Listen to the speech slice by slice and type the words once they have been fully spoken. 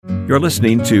You're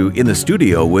listening to In the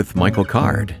Studio with Michael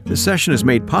Card. This session is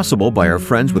made possible by our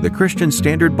friends with the Christian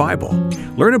Standard Bible.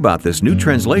 Learn about this new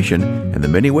translation and the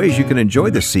many ways you can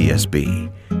enjoy the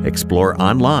CSB. Explore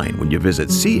online when you visit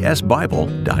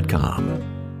csbible.com.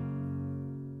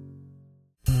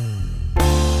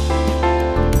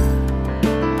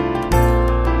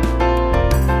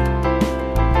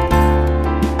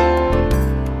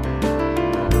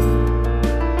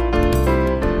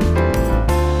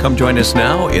 Come join us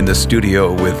now in the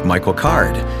studio with Michael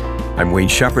Card. I'm Wayne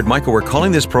Shepherd. Michael, we're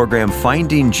calling this program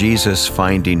Finding Jesus,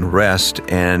 Finding Rest,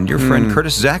 and your friend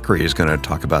Curtis Zachary is going to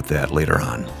talk about that later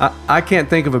on. I can't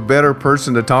think of a better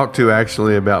person to talk to,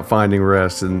 actually, about finding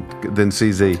rest than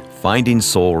CZ. Finding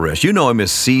Soul Rest. You know him as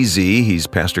CZ. He's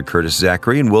Pastor Curtis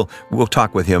Zachary, and we'll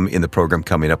talk with him in the program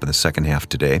coming up in the second half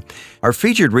today. Our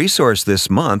featured resource this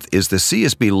month is the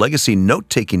CSB Legacy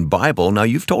Note-Taking Bible. Now,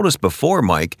 you've told us before,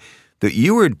 Mike, that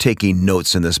you were taking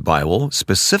notes in this Bible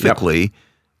specifically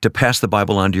to pass the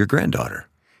Bible on to your granddaughter.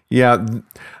 Yeah,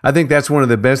 I think that's one of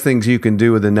the best things you can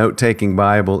do with a note-taking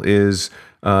Bible is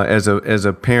as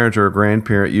a parent or a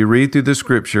grandparent, you read through the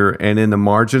Scripture, and in the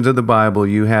margins of the Bible,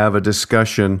 you have a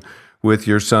discussion with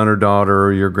your son or daughter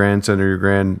or your grandson or your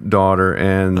granddaughter.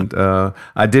 And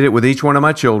I did it with each one of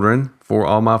my children, four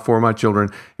of my children,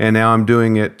 and now I'm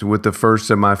doing it with the first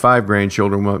of my 5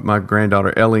 grandchildren, with my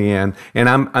granddaughter Elianne. And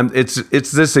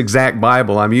it's this exact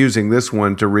Bible. I'm using this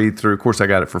one to read through. Of course, I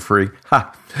got it for free.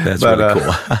 That's really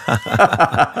cool.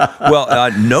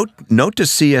 Well, note to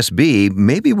CSB,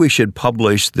 maybe we should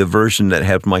publish the version that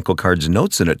had Michael Card's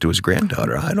notes in it to his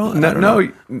granddaughter. I don't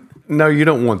know. No, you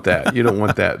don't want that. You don't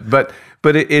want that.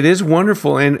 But it is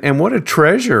wonderful, and what a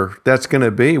treasure that's going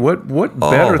to be. What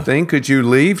better thing could you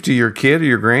leave to your kid or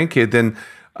your grandkid than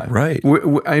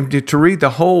to read the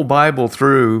whole Bible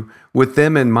through with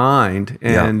them in mind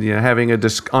and having an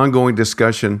ongoing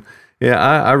discussion. Yeah,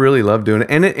 I really love doing it.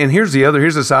 And here's the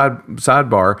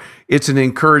sidebar. It's an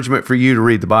encouragement for you to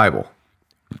read the Bible.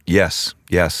 Yes.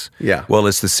 Yeah. Well,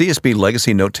 it's the CSB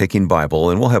Legacy Note-Taking Bible,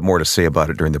 and we'll have more to say about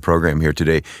it during the program here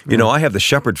today. You know, I have the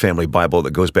Shepherd Family Bible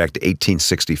that goes back to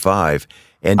 1865.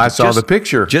 And I saw the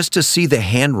picture. Just to see the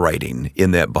handwriting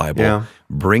in that Bible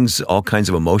brings all kinds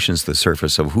of emotions to the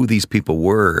surface of who these people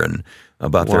were and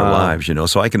about their lives, you know.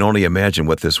 So I can only imagine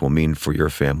what this will mean for your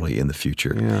family in the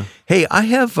future. Yeah. Hey, I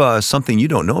have something you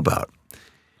don't know about.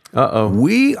 Uh-oh.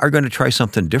 We are going to try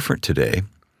something different today.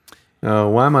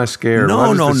 Why am I scared?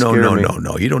 No.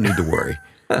 You don't need to worry.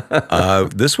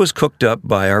 This was cooked up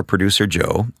by our producer,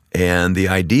 Joe, and the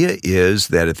idea is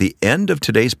that at the end of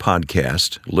today's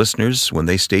podcast, listeners, when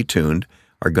they stay tuned,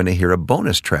 are going to hear a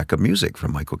bonus track of music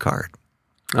from Michael Card.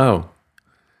 Oh,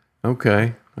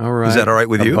 okay. All right. Is that all right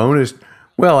with you? Bonus?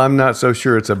 Well, I'm not so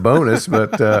sure it's a bonus,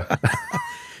 but...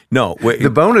 No, wait. The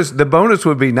bonus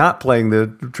would be not playing the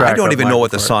track. I don't even know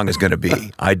what the song is going to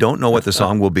be. I don't know what the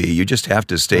song will be. You just have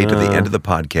to stay to the end of the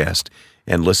podcast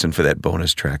and listen for that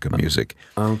bonus track of music.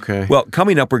 Okay. Well,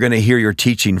 coming up, we're going to hear your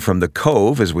teaching from the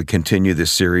Cove as we continue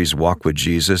this series, Walk with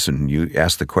Jesus, and you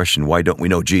ask the question, why don't we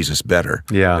know Jesus better?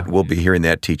 Yeah. But we'll be hearing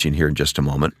that teaching here in just a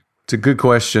moment. It's a good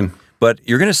question. But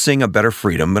you're going to sing A Better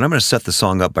Freedom, and I'm going to set the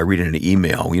song up by reading an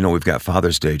email. You know, we've got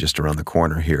Father's Day just around the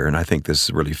corner here, and I think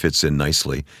this really fits in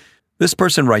nicely. This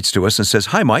person writes to us and says,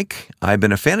 "Hi, Mike. I've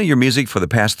been a fan of your music for the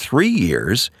past 3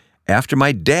 years after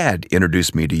my dad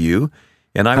introduced me to you,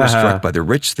 and I was struck by the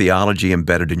rich theology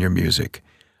embedded in your music.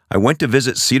 I went to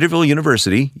visit Cedarville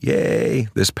University,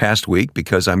 this past week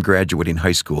because I'm graduating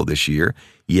high school this year.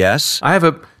 Yes. I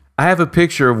have a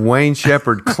picture of Wayne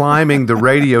Shepherd climbing the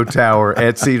radio tower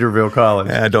at Cedarville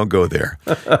College. Don't go there.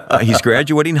 He's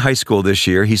graduating high school this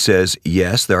year. He says,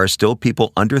 yes, there are still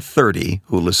people under 30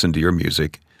 who listen to your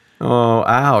music. Oh,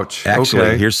 ouch.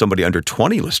 Actually, here's somebody under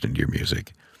 20 listening to your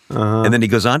music. And then he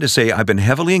goes on to say, I've been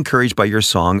heavily encouraged by your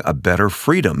song, A Better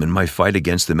Freedom, in my fight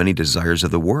against the many desires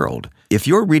of the world. If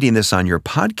you're reading this on your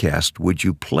podcast, would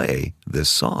you play this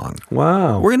song?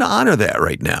 Wow. We're going to honor that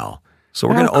right now. So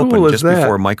we're going to open just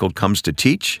before Michael comes to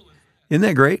teach. Isn't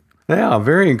that great? Yeah,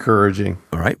 very encouraging.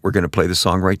 All right, we're going to play the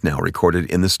song right now,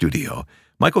 recorded in the studio.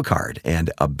 Michael Card and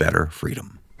A Better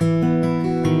Freedom.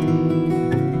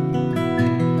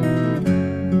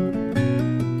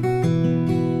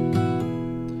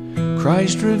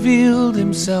 Christ revealed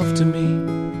himself to me,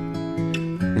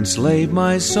 enslaved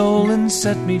my soul and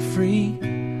set me free.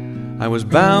 I was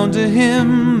bound to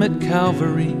him at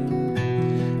Calvary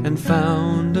and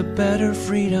found a better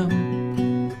freedom.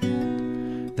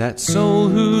 That soul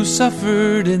who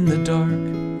suffered in the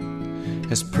dark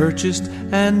has purchased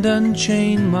and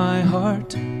unchained my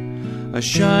heart. A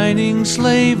shining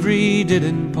slavery did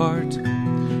impart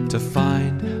to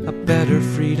find a better better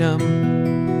freedom.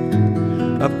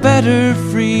 A better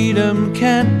freedom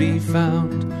can't be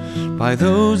found by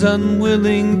those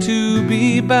unwilling to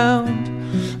be bound.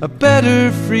 A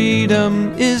better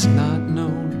freedom is not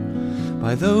known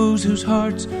by those whose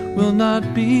hearts will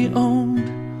not be owned.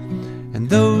 And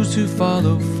those who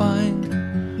follow find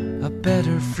a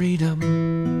better freedom.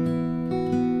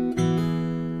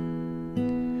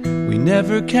 We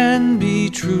never can be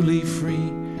truly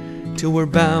free till we're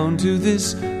bound to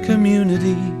this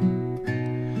community.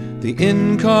 The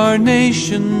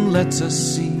incarnation lets us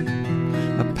see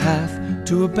a path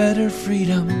to a better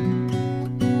freedom.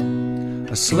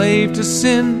 A slave to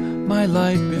sin, my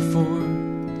life before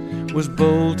was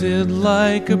bolted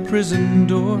like a prison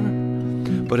door.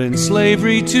 But in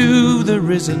slavery to the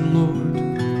risen Lord,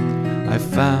 I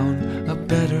found a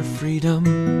better freedom.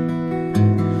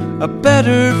 A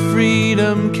better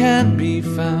freedom can't be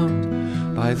found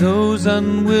by those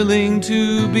unwilling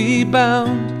to be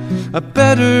bound. A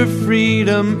better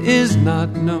freedom is not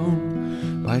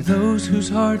known by those whose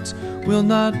hearts will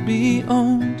not be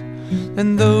owned.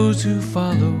 And those who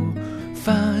follow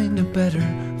find a better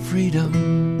freedom.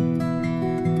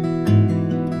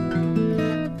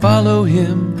 Follow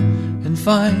him and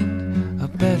find a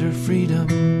better freedom.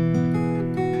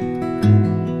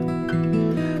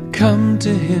 Come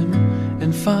to him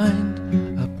and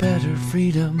find a better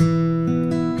freedom.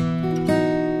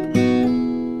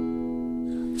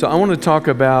 So I want to talk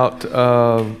about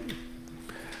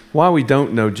why we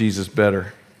don't know Jesus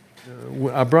better.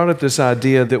 I brought up this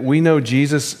idea that we know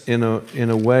Jesus in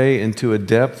a way and to a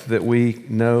depth that we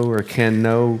know or can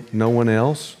know no one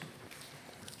else.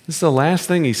 This is the last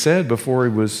thing he said before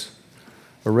he was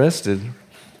arrested.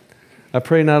 I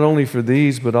pray not only for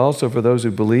these, but also for those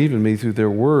who believe in me through their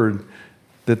word,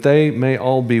 that they may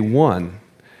all be one,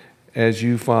 as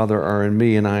you, Father, are in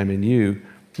me and I am in you.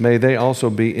 May they also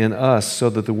be in us, so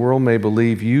that the world may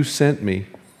believe you sent me.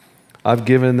 I've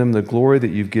given them the glory that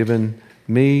you've given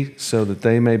me, so that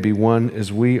they may be one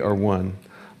as we are one.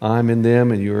 I'm in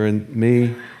them and you're in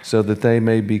me, so that they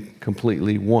may be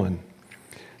completely one.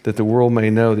 That the world may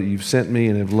know that you've sent me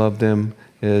and have loved them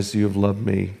as you have loved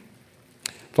me.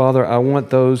 Father, I want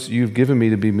those you've given me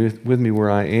to be with me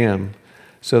where I am,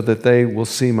 so that they will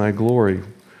see my glory,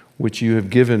 which you have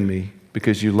given me,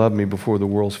 because you loved me before the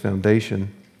world's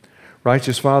foundation.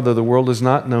 Righteous Father, the world has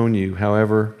not known you.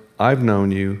 However, I've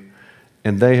known you,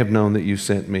 and they have known that you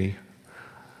sent me.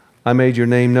 I made your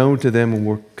name known to them and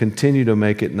will continue to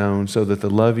make it known, so that the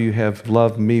love you have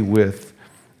loved me with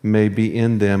may be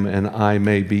in them and I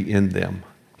may be in them.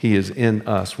 He is in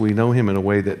us. We know him in a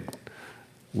way that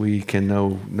we can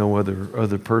know no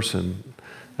other person.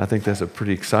 I think that's a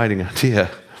pretty exciting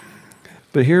idea.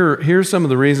 But here's some of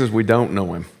the reasons we don't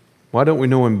know him. Why don't we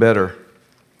know him better?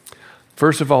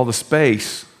 First of all, the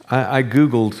space. I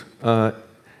Googled,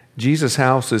 Jesus'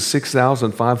 house is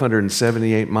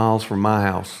 6,578 miles from my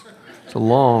house. It's a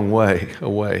long way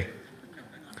away.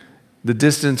 The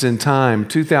distance in time,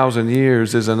 2,000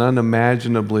 years, is an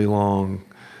unimaginably long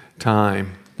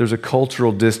time. There's a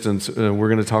cultural distance. We're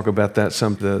going to talk about that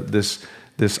some.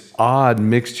 This odd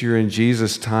mixture in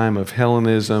Jesus' time of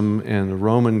Hellenism and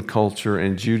Roman culture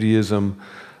and Judaism.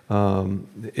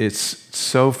 It's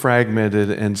so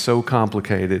fragmented and so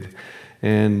complicated.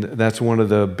 And that's one of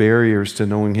the barriers to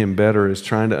knowing him better, is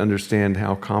trying to understand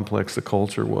how complex the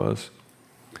culture was.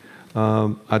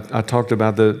 I talked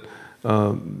about the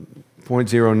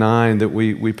 0.09, that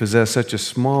we possess such a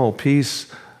small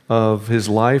piece of his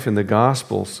life in the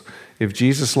Gospels. If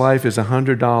Jesus' life is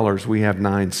 $100, we have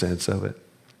 9 cents of it.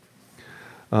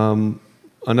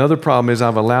 Another problem is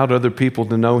I've allowed other people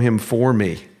to know him for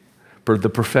me, for the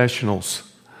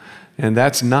professionals. And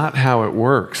that's not how it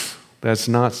works. That's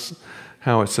not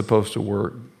how it's supposed to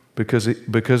work.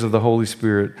 Because of the Holy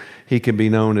Spirit, he can be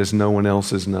known as no one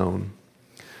else is known.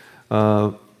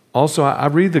 Also, I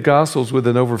read the Gospels with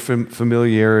an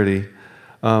over-familiarity.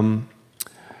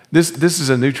 This is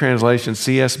a new translation,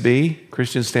 CSB,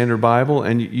 Christian Standard Bible,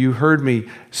 and you heard me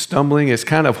stumbling. It's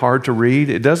kind of hard to read.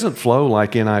 It doesn't flow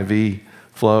like NIV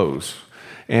flows.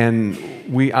 And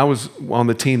I was on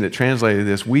the team that translated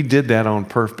this. We did that on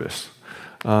purpose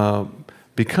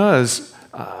because,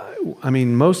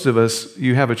 most of us,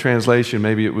 you have a translation.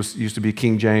 Maybe it used to be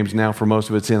King James. Now for most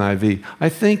of it's NIV. I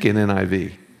think in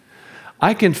NIV.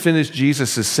 I can finish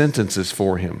Jesus' sentences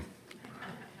for him,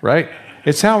 right?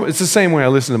 It's the same way I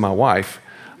listen to my wife.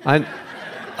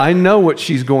 I know what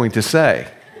she's going to say,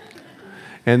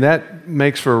 and that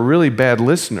makes for a really bad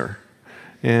listener,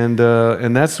 and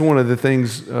that's one of the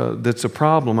things that's a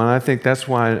problem. And I think that's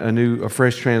why a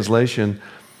fresh translation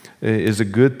is a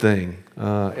good thing.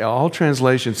 All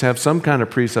translations have some kind of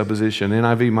presupposition.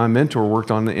 NIV, my mentor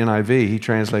worked on the NIV. He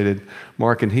translated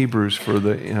Mark and Hebrews for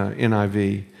the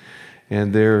NIV.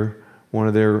 And one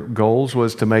of their goals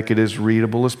was to make it as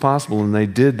readable as possible, and they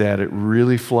did that. It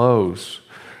really flows.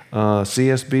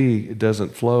 CSB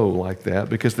doesn't flow like that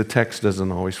because the text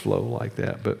doesn't always flow like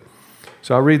that.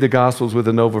 So I read the Gospels with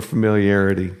an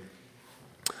over-familiarity.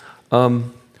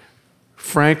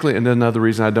 Frankly, and another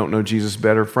reason I don't know Jesus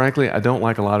better, frankly, I don't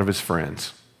like a lot of his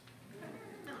friends.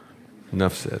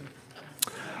 Enough said.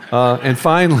 And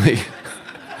finally,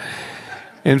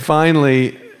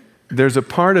 there's a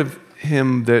part of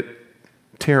him that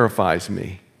terrifies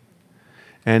me,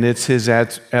 and it's his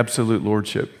absolute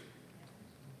lordship.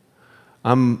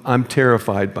 I'm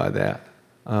terrified by that.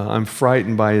 I'm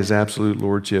frightened by his absolute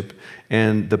lordship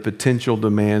and the potential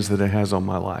demands that it has on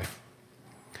my life.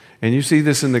 And you see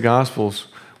this in the Gospels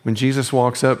when Jesus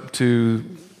walks up to,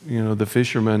 the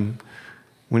fisherman,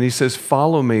 when he says,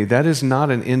 "Follow me," that is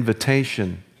not an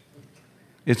invitation.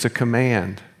 It's a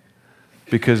command,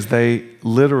 because they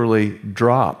literally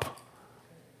drop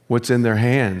what's in their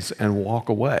hands and walk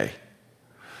away.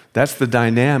 That's the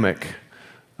dynamic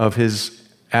of his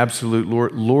absolute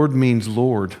Lord. Lord means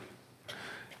Lord.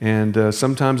 And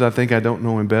sometimes I think I don't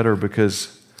know him better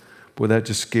because, boy, that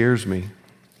just scares me.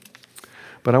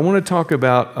 But I want to talk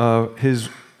about his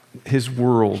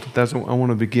world. I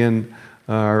want to begin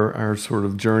our sort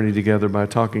of journey together by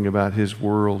talking about his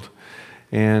world.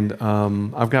 And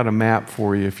I've got a map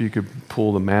for you, if you could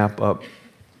pull the map up.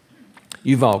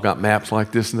 You've all got maps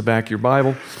like this in the back of your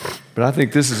Bible, but I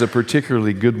think this is a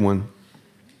particularly good one.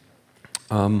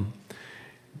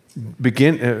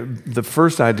 The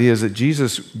first idea is that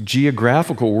Jesus'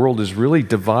 geographical world is really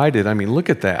divided. I mean, look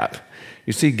at that.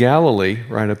 You see Galilee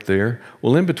right up there.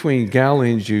 Well, in between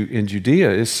Galilee and Judea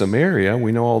is Samaria.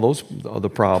 We know all those other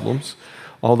problems,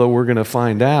 although we're going to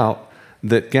find out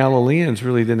that Galileans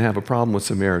really didn't have a problem with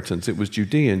Samaritans. It was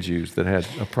Judean Jews that had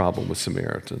a problem with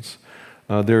Samaritans.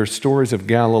 There are stories of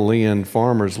Galilean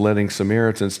farmers letting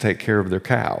Samaritans take care of their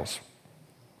cows.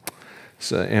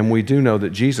 And we do know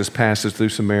that Jesus passes through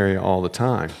Samaria all the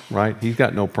time, right? He's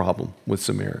got no problem with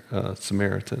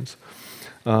Samaritans.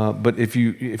 But if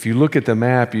you look at the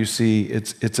map, you see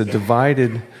it's a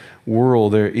divided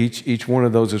world. There, each one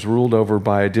of those is ruled over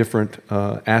by a different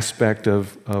aspect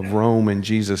of Rome in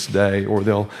Jesus' day, or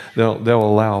they'll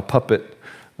allow a puppet,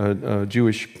 a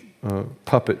Jewish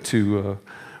puppet to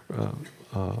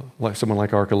like someone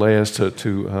like Archelaus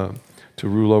to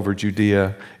rule over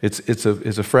Judea. It's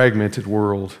a fragmented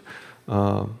world.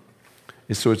 So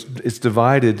it's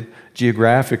divided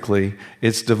geographically.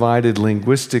 It's divided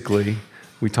linguistically.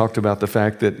 We talked about the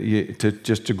fact that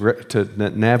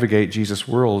to navigate Jesus'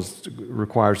 world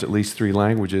requires at least 3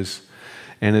 languages,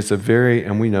 and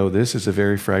and we know this is a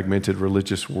very fragmented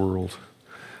religious world.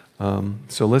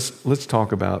 So let's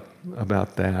talk about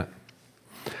that.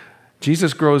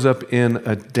 Jesus grows up in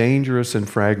a dangerous and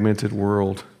fragmented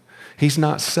world. He's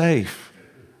not safe.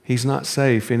 He's not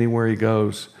safe anywhere he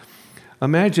goes.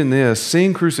 Imagine this: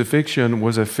 seeing crucifixion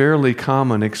was a fairly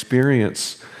common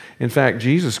experience. In fact,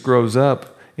 Jesus grows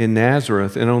up in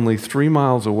Nazareth, and only 3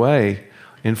 miles away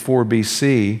in 4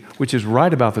 BC, which is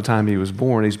right about the time he was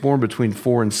born. He's born between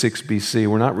 4 and 6 BC.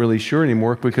 We're not really sure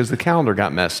anymore because the calendar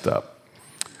got messed up.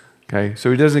 Okay,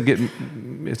 so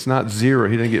it's not 0.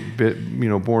 He didn't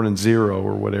get born in 0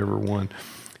 or whatever one.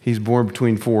 He's born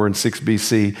between 4 and 6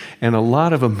 BC, and a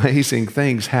lot of amazing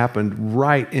things happened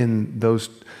right in those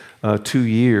 2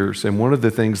 years. And one of the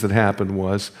things that happened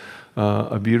was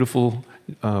a beautiful,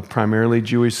 primarily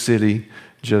Jewish city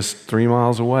just 3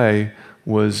 miles away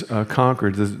was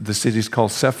conquered. The city's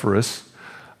called Sepphoris.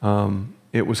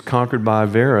 It was conquered by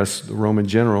Varus, the Roman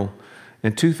general,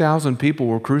 and 2,000 people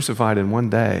were crucified in one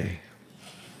day.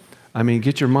 I mean,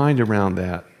 get your mind around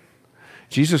that.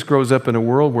 Jesus grows up in a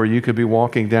world where you could be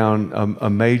walking down a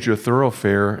major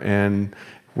thoroughfare, and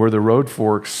where the road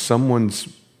forks, someone's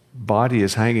body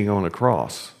is hanging on a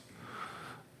cross.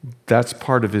 That's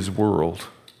part of his world.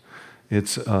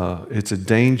 It's a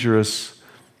dangerous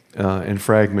and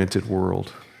fragmented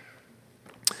world.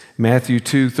 Matthew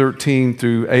 2:13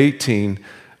 through 18,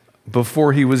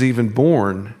 before he was even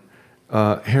born,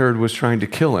 Herod was trying to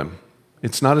kill him.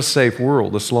 It's not a safe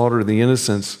world. The slaughter of the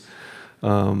innocents.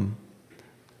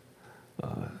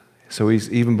 So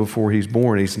even before he's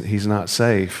born, he's not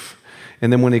safe.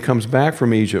 And then when he comes back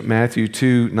from Egypt, Matthew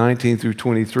 2:19 through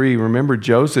 23, remember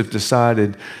Joseph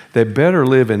decided they better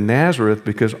live in Nazareth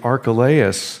because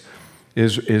Archelaus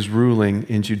is ruling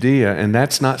in Judea, and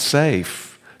that's not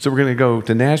safe. So we're going to go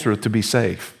to Nazareth to be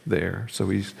safe there. So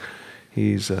he's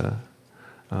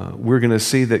we're going to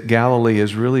see that Galilee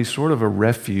is really sort of a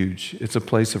refuge. It's a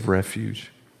place of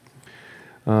refuge.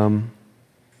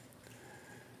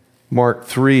 Mark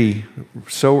 3,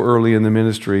 so early in the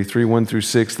ministry, 3:1 through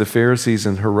 6, the Pharisees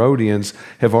and Herodians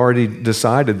have already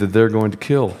decided that they're going to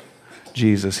kill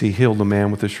Jesus. He healed a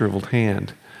man with a shriveled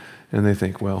hand. And they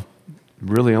think, well,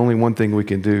 really only one thing we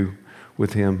can do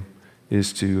with him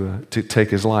is to take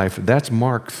his life. That's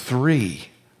Mark 3.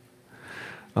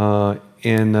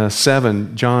 In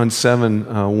John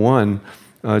 7:1,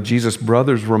 Jesus'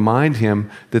 brothers remind him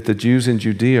that the Jews in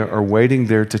Judea are waiting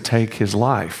there to take his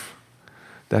life.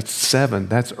 That's 7.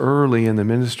 That's early in the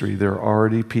ministry. There are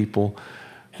already people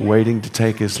waiting to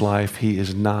take his life. He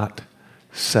is not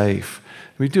safe.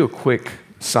 Let me do a quick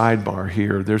sidebar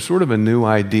here. There's sort of a new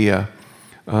idea.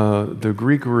 The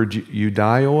Greek word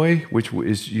judaioi, which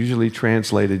is usually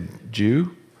translated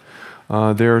Jew,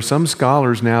 there are some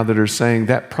scholars now that are saying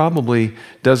that probably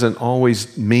doesn't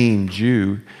always mean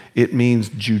Jew. It means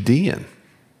Judean.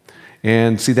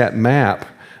 And see that map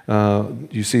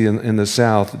you see in the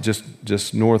south,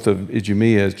 just north of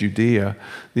Idumea is Judea.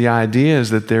 The idea is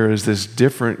that there is this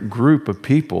different group of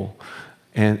people,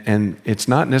 and it's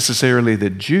not necessarily the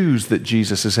Jews that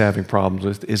Jesus is having problems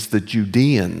with, it's the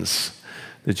Judeans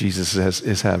that Jesus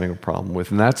is having a problem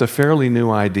with. And that's a fairly new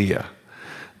idea.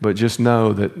 But just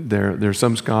know that there's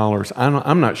some scholars,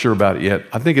 I'm not sure about it yet.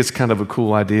 I think it's kind of a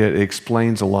cool idea. It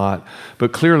explains a lot.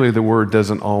 But clearly the word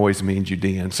doesn't always mean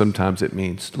Judean. Sometimes it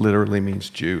literally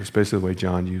means Jew, especially the way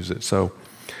John used it. So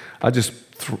I just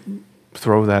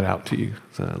throw that out to you,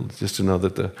 just to know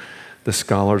that the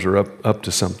scholars are up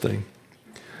to something.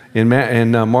 In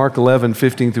Mark 11,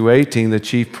 15 through 18, the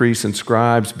chief priests and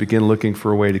scribes begin looking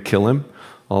for a way to kill him,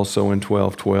 also in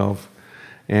 12:12.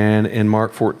 And in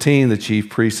Mark 14, the chief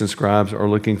priests and scribes are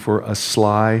looking for a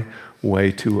sly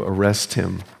way to arrest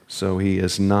him. So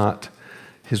his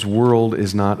world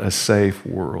is not a safe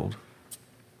world.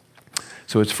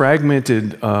 So it's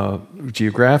fragmented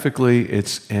geographically,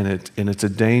 and it's a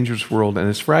dangerous world, and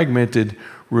it's fragmented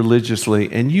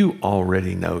religiously. And you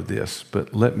already know this,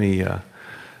 but let me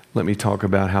talk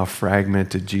about how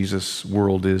fragmented Jesus'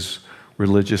 world is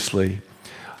religiously.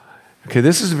 Okay,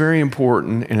 this is very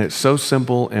important, and it's so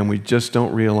simple, and we just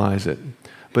don't realize it.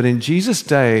 But in Jesus'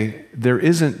 day, there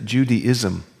isn't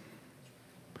Judaism.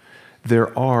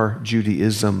 There are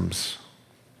Judaisms.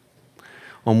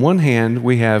 On one hand,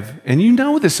 we have, and you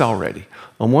know this already,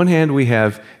 on one hand, we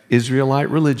have Israelite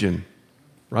religion,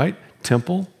 right?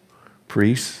 Temple,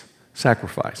 priests,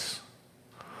 sacrifice.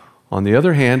 On the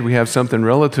other hand, we have something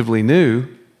relatively new.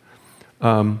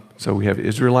 So we have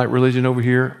Israelite religion over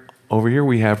here. Over here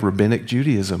we have Rabbinic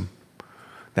Judaism.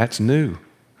 That's new.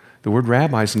 The word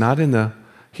rabbi is not in the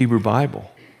Hebrew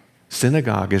Bible.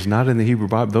 Synagogue is not in the Hebrew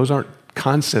Bible. Those aren't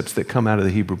concepts that come out of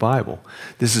the Hebrew Bible.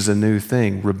 This is a new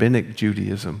thing, Rabbinic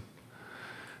Judaism.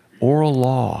 Oral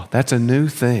law, that's a new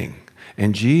thing.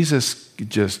 And Jesus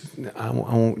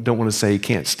don't want to say he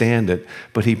can't stand it,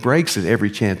 but he breaks it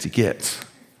every chance he gets.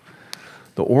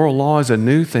 The oral law is a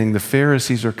new thing. The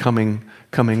Pharisees are coming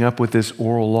up with this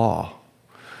oral law.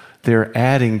 They're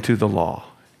adding to the law,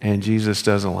 and Jesus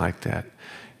doesn't like that.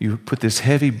 You put this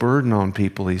heavy burden on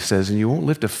people, he says, and you won't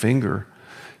lift a finger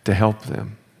to help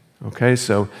them. Okay,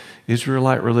 so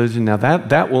Israelite religion, now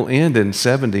that will end in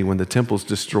 70 when the temple's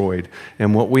destroyed.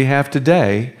 And what we have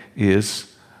today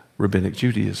is Rabbinic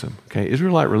Judaism. Okay,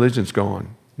 Israelite religion's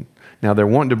gone. Now they're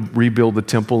wanting to rebuild the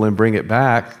temple and bring it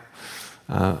back.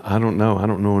 I don't know. I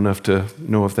don't know enough to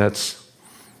know if that's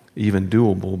even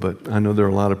doable, but I know there are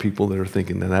a lot of people that are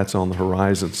thinking that that's on the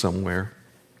horizon somewhere.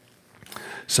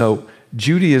 So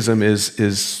Judaism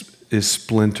is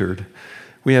splintered.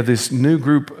 We have this new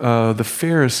group, the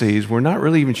Pharisees. We're not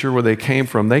really even sure where they came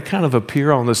from. They kind of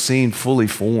appear on the scene fully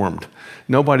formed.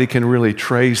 Nobody can really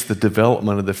trace the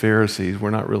development of the Pharisees. We're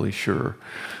not really sure.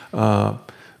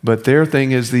 But their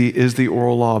thing is the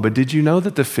oral law. But did you know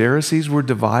that the Pharisees were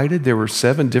divided? There were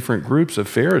 7 different groups of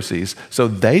Pharisees, so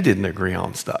they didn't agree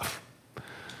on stuff.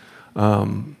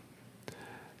 Then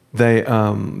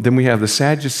we have the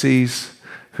Sadducees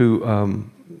who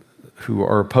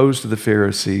are opposed to the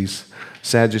Pharisees.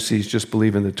 Sadducees just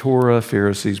believe in the Torah.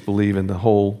 Pharisees believe in the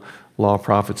whole law,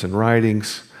 prophets, and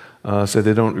writings. So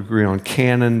they don't agree on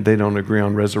canon. They don't agree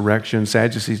on resurrection.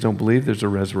 Sadducees don't believe there's a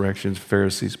resurrection.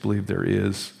 Pharisees believe there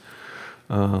is.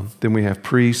 Then we have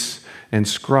priests and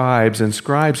scribes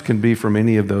can be from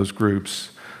any of those groups.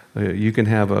 You can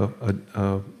have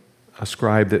a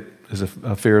scribe that is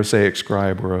a Pharisaic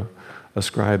scribe or a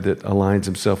scribe that aligns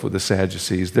himself with the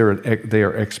Sadducees. They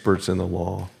are experts in the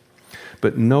law.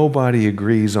 but nobody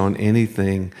agrees on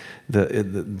anything.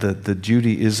 The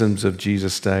Judaisms of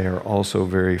Jesus' day are also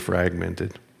very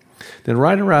fragmented. Then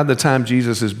right around the time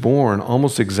Jesus is born,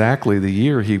 almost exactly the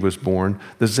year he was born,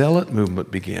 the Zealot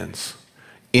movement begins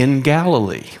in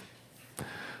Galilee.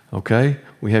 Okay?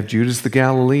 We have Judas the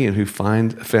Galilean who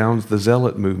founds the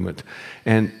Zealot movement.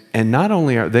 And not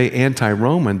only are they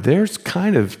anti-Roman,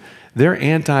 they're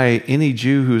anti any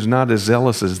Jew who's not as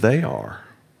zealous as they are.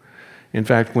 In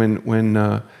fact,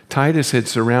 when Titus had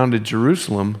surrounded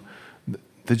Jerusalem,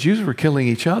 the Jews were killing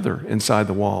each other inside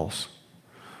the walls.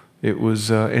 It was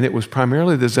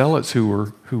primarily the Zealots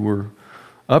who were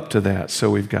up to that. So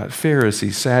we've got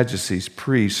Pharisees, Sadducees,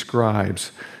 priests,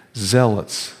 scribes,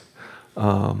 Zealots,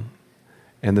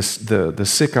 and the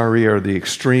Sicarii are the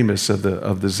extremists of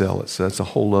the Zealots. That's a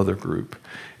whole other group.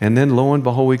 And then lo and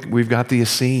behold, we've got the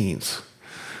Essenes,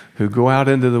 who go out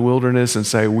into the wilderness and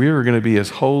say, we're going to be as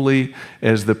holy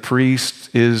as the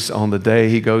priest is on the day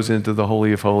he goes into the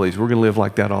Holy of Holies. We're going to live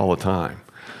like that all the time.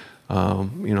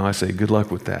 I say, good luck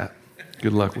with that.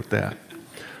 Good luck with that.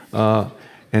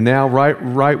 And now,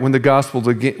 right when the Gospels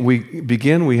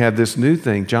begin, we have this new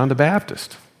thing, John the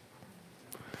Baptist.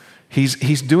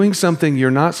 He's doing something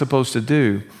you're not supposed to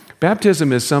do.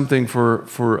 Baptism is something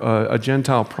for a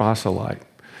Gentile proselyte.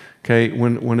 Okay,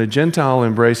 when a Gentile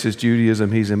embraces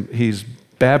Judaism, he's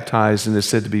baptized and is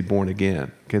said to be born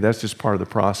again. Okay, that's just part of the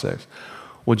process.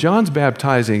 Well, John's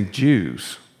baptizing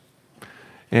Jews.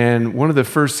 And one of the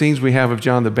first scenes we have of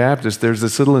John the Baptist, there's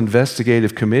this little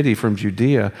investigative committee from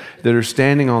Judea that are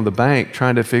standing on the bank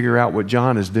trying to figure out what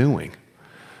John is doing,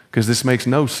 because this makes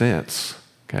no sense.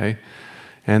 Okay,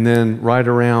 and then right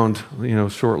around,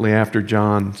 shortly after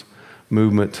John's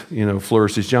movement,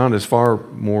 flourishes. John is far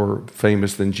more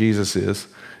famous than Jesus is,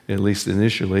 at least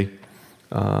initially.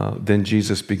 Then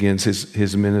Jesus begins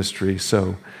his ministry.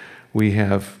 So we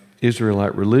have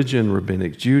Israelite religion,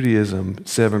 rabbinic Judaism,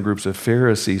 7 groups of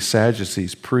Pharisees,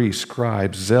 Sadducees, priests,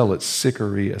 scribes, zealots,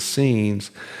 Sicarii,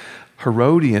 Essenes,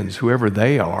 Herodians, whoever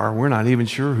they are. We're not even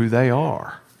sure who they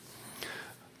are.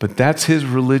 But that's his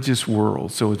religious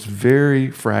world. So it's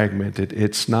very fragmented.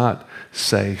 It's not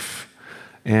safe.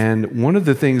 And one of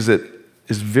the things that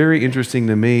is very interesting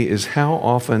to me is how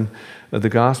often the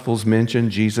Gospels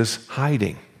mention Jesus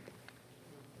hiding.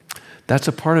 That's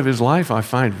a part of his life I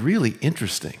find really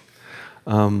interesting.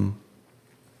 So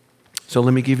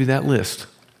let me give you that list.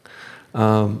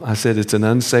 I said it's an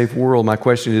unsafe world. My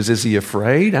question is he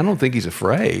afraid? I don't think he's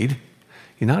afraid.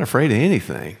 He's not afraid of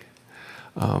anything.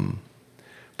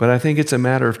 But I think it's a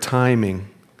matter of timing.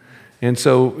 And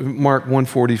so Mark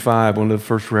 1:45, one of the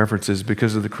first references,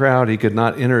 because of the crowd, he could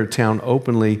not enter a town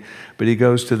openly, but he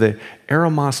goes to the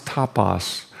Eremos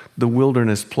Topos, the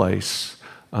wilderness place.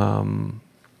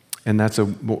 And that's a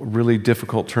really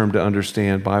difficult term to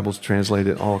understand. Bibles translate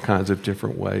it all kinds of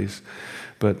different ways.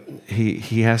 But he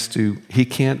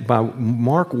can't, by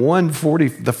Mark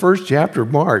 1:40, the first chapter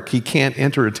of Mark, he can't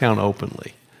enter a town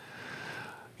openly.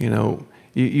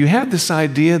 You have this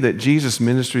idea that Jesus'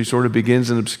 ministry sort of begins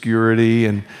in obscurity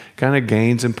and kind of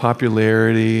gains in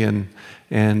popularity,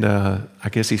 and I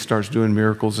guess he starts doing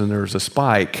miracles and there's a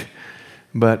spike.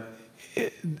 But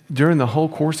during the whole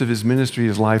course of his ministry,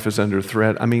 his life is under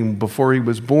threat. I mean, before he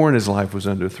was born, his life was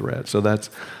under threat. So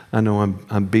I know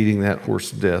I'm beating that horse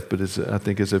to death, but I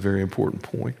think it's a very important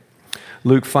point.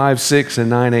 Luke 5:6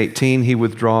 and 9:18, he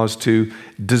withdraws to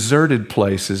deserted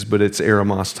places, but it's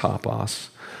Eremos Topos.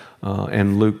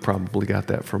 And Luke probably got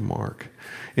that from Mark.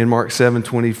 In Mark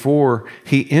 7:24,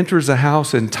 he enters a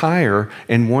house in Tyre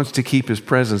and wants to keep his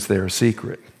presence there a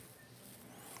secret.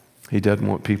 He doesn't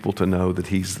want people to know that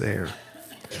he's there.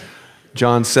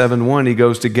 John 7:1, he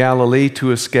goes to Galilee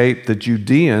to escape the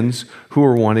Judeans who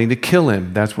are wanting to kill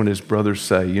him. That's when his brothers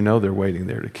say, they're waiting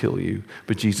there to kill you.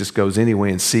 But Jesus goes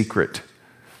anyway in secret.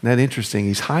 Isn't that interesting?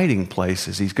 He's hiding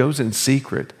places. He goes in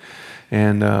secret.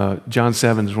 And John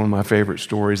 7 is one of my favorite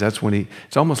stories. That's when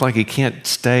it's almost like he can't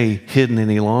stay hidden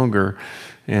any longer.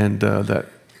 And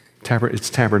it's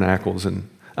tabernacles, and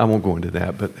I won't go into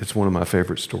that, but it's one of my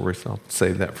favorite stories. I'll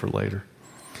save that for later.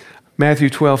 Matthew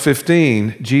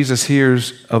 12:15, Jesus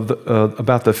hears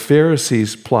about the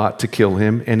Pharisees' plot to kill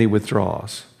him, and he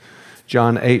withdraws.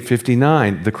 John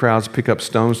 8:59, the crowds pick up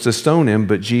stones to stone him,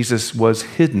 but Jesus was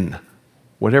hidden,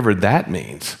 whatever that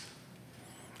means.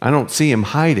 I don't see him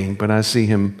hiding, but I see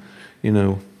him,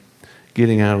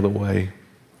 getting out of the way.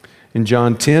 In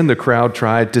John 10, the crowd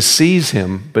tried to seize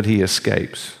him, but he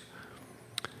escapes.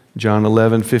 John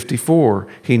 11:54,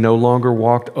 he no longer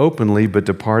walked openly, but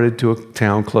departed to a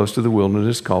town close to the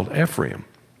wilderness called Ephraim.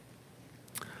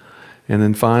 And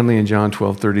then finally in John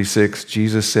 12:36,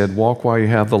 Jesus said, walk while you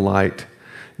have the light.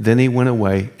 Then he went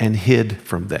away and hid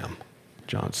from them,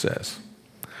 John says.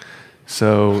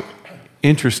 So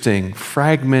interesting,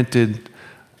 fragmented,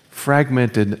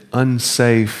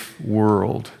 unsafe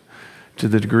world to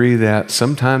the degree that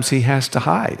sometimes he has to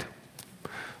hide.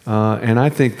 And I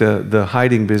think the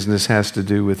hiding business has to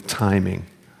do with timing.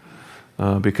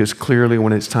 Because clearly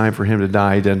when it's time for him to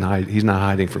die, he doesn't hide. He's not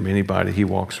hiding from anybody. He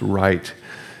walks right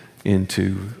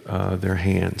into their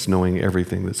hands, knowing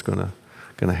everything that's going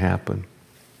to happen.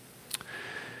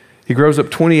 He grows up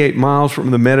 28 miles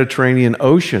from the Mediterranean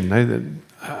Ocean.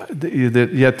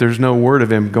 Yet there's no word of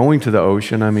him going to the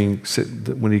ocean. I mean,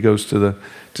 when he goes to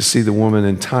see the woman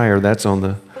in Tyre, that's on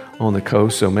the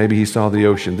coast. So maybe he saw the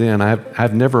ocean then.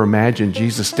 I've never imagined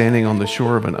Jesus standing on the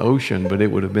shore of an ocean, but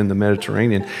it would have been the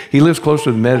Mediterranean. He lives closer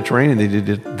to the Mediterranean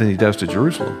than he does to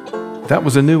Jerusalem. That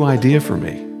was a new idea for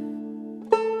me.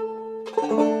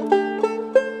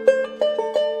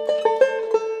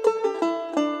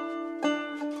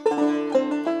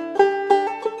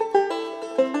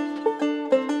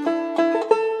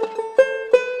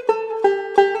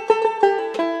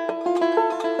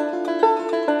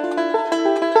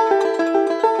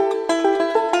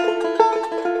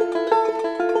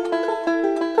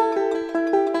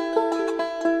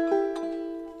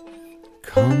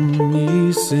 Come,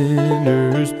 ye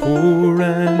sinners, poor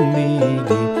and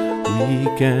needy,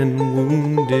 weak and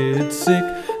wounded, sick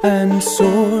and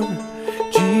sore.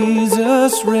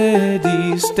 Jesus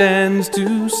ready stands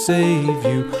to save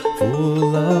you,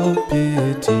 full of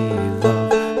pity,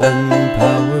 love, and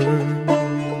power.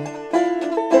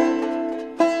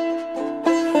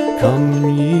 Come,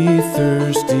 ye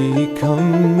thirsty,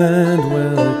 come and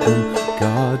welcome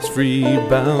God's free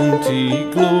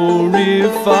bounty,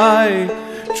 glorify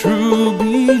true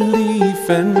belief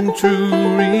and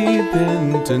true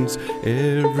repentance,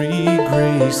 every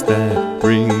grace that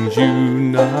brings you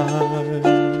nigh.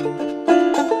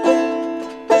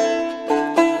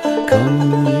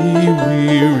 Come, ye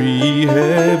weary,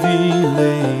 heavy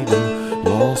laden,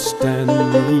 lost and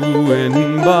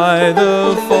ruined by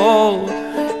the fall.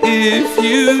 If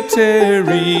you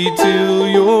tarry till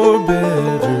you're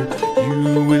better,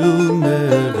 you will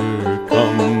never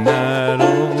come at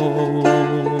all.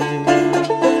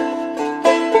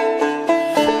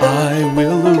 I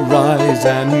will arise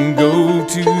and go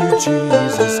to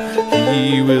Jesus.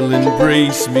 He will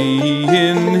embrace me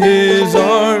in His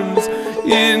arms,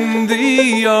 in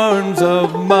the arms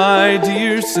of my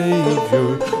dear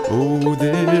Savior. Oh,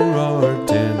 there are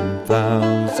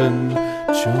 10,000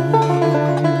 charms.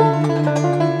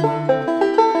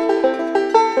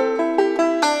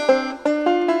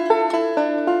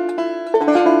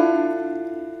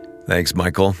 Thanks,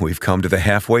 Michael. We've come to the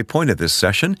halfway point of this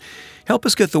session. Help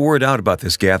us get the word out about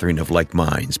this gathering of like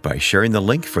minds by sharing the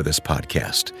link for this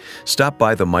podcast. Stop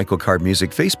by the Michael Card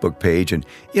Music Facebook page and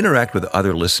interact with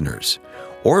other listeners.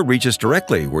 Or reach us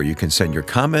directly where you can send your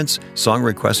comments, song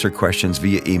requests, or questions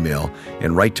via email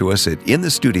and write to us at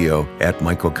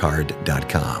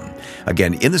inthestudio@michaelcard.com.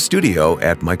 Again,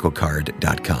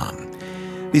 inthestudio@michaelcard.com.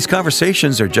 These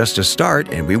conversations are just a start,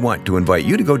 and we want to invite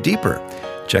you to go deeper.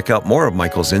 Check out more of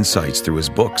Michael's insights through his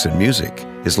books and music.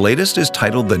 His latest is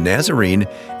titled The Nazarene,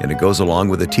 and it goes along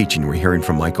with the teaching we're hearing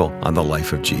from Michael on the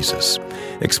life of Jesus.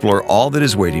 Explore all that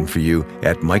is waiting for you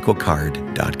at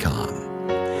michaelcard.com.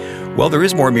 Well, there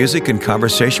is more music and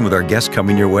conversation with our guests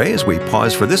coming your way as we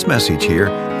pause for this message here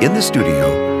in the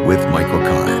studio with Michael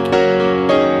Card.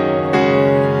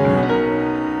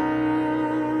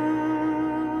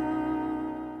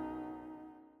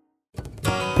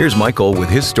 Here's Michael with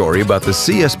his story about the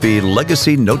CSB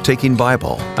Legacy Note-Taking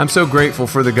Bible. I'm so grateful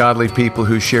for the godly people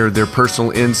who shared their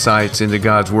personal insights into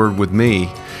God's Word with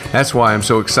me. That's why I'm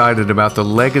so excited about the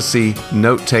Legacy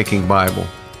Note-Taking Bible.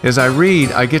 As I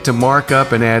read, I get to mark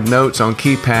up and add notes on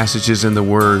key passages in the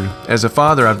Word. As a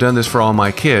father, I've done this for all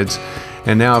my kids,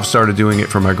 and now I've started doing it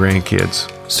for my grandkids.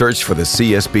 Search for the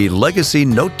CSB Legacy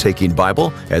Note-Taking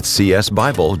Bible at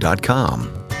csbible.com.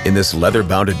 In this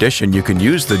leather-bound edition, you can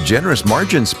use the generous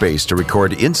margin space to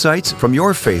record insights from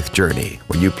your faith journey.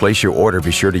 When you place your order,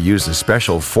 be sure to use the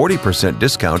special 40%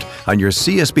 discount on your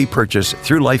CSB purchase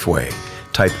through Lifeway.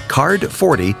 Type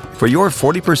CARD40 for your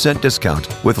 40% discount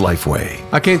with Lifeway.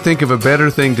 I can't think of a better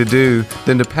thing to do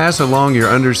than to pass along your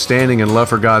understanding and love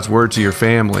for God's Word to your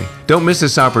family. Don't miss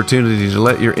this opportunity to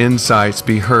let your insights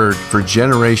be heard for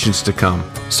generations to come.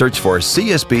 Search for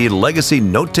CSB Legacy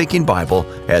Note-Taking Bible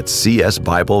at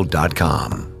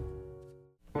csbible.com.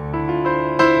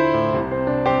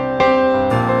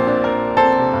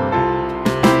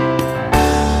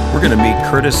 We're going to meet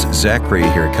Curtis Zachary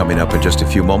here coming up in just a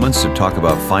few moments to talk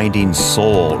about finding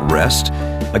soul rest.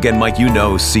 Again, Mike, you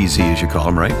know CZ, as you call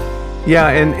him, right? Yeah,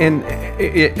 and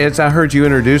as I heard you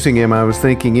introducing him, I was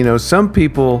thinking, some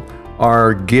people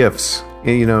are gifts.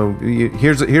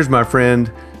 Here's my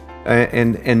friend,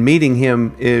 and meeting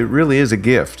him, it really is a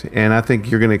gift. And I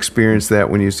think you're going to experience that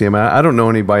when you see him. I don't know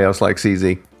anybody else like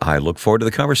CZ. I look forward to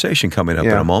the conversation coming up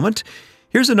in a moment.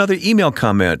 Here's another email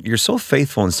comment. You're so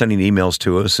faithful in sending emails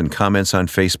to us and comments on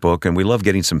Facebook, and we love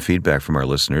getting some feedback from our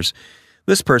listeners.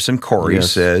 This person, Corey,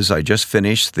 says, I just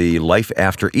finished the Life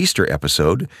After Easter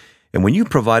episode, and when you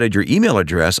provided your email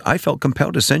address, I felt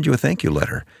compelled to send you a thank you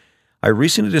letter. I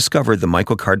recently discovered the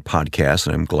Michael Card podcast,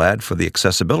 and I'm glad for the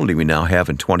accessibility we now have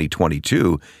in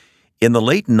 2022. In the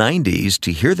late 90s,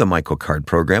 to hear the Michael Card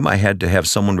program, I had to have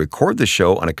someone record the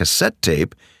show on a cassette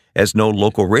tape, as no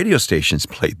local radio stations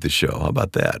played the show. How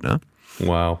about that, huh?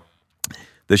 Wow.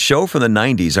 The show from the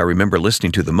 90s I remember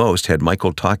listening to the most had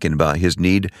Michael talking about his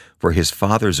need for his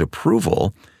father's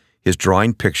approval, his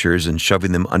drawing pictures and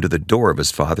shoving them under the door of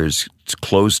his father's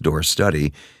closed-door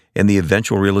study, and the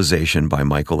eventual realization by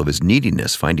Michael of his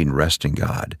neediness, finding rest in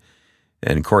God.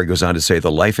 And Corey goes on to say,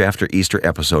 the Life After Easter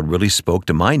episode really spoke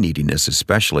to my neediness,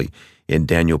 especially in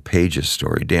Daniel Page's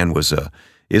story. Dan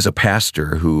is a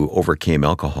pastor who overcame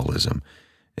alcoholism.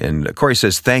 And Corey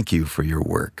says, thank you for your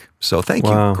work. So thank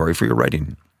you, Corey, for your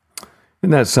writing.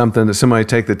 Isn't that something that somebody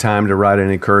take the time to write an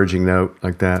encouraging note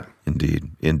like that?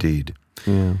 Indeed.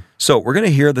 Yeah. So we're going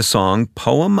to hear the song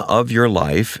Poem of Your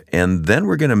Life, and then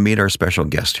we're going to meet our special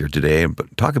guest here today and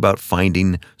talk about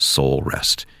finding soul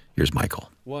rest. Here's Michael.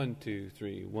 1, 2,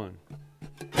 3, 1.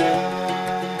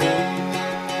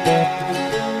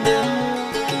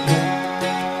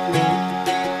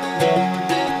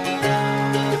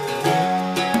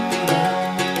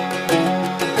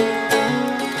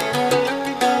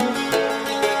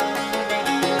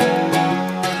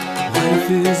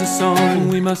 Is a song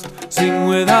we must sing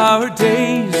with our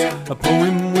days, a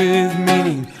poem with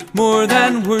meaning more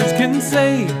than words can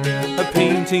say, a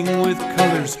painting with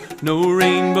colors no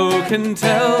rainbow can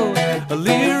tell, a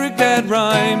lyric that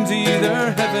rhymes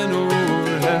either heaven or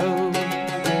hell.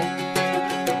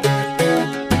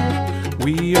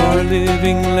 We are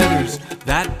living letters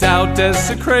that doubt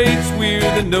desecrates, we're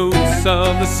the notes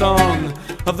of the song,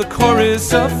 of the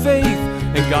chorus of faith.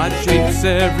 And God shapes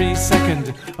every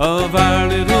second of our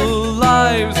little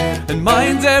lives and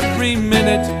minds every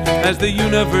minute as the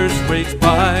universe breaks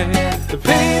by. The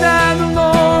pain and the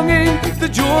longing, the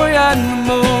joy and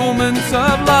the moments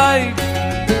of life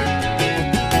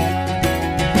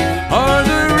are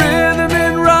the rhythm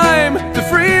and rhyme, the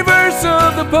free verse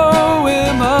of the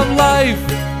poem of life.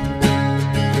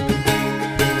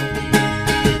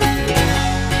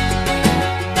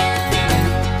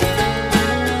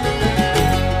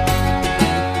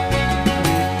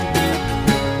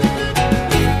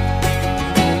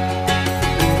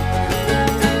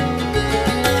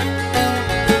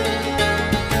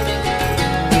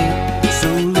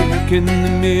 In the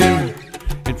mirror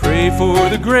and pray for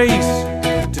the grace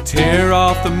to tear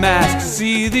off the mask,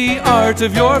 see the art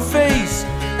of your face,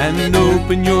 and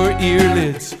open your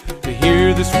earlids to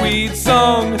hear the sweet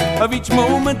song of each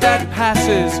moment that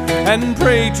passes, and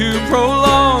pray to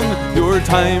prolong your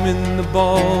time in the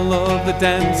ball of the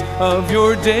dance of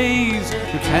your days,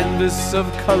 your canvas of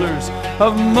colors,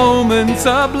 of moments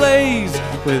ablaze,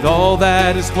 with all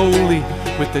that is holy,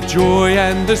 with the joy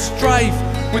and the strife,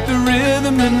 with the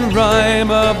rhythm and rhyme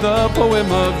of the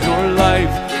poem of your life,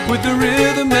 with the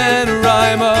rhythm and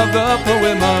rhyme of the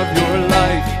poem of your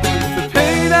life. The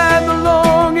pain and the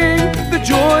longing, the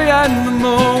joy and the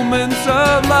moments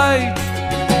of light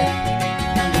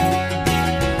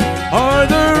are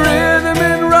the rhythm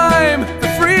and rhyme, the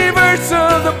free verse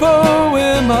of the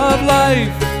poem of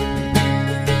life.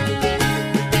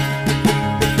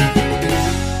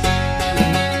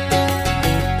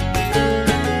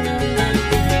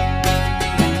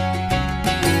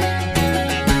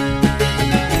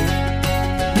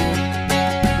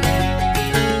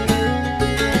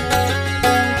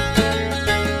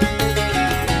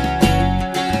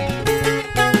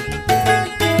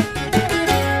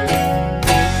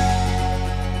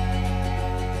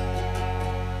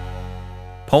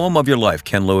 Poem of Your Life,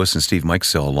 Ken Lewis and Steve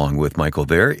Mikesell along with Michael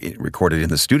there, recorded in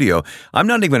the studio. I'm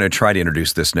not even going to try to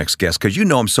introduce this next guest because you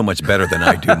know him so much better than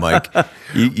I do, Mike.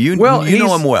 You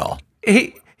know him well.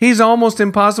 He's almost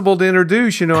impossible to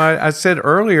introduce. I said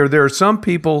earlier, there are some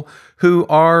people who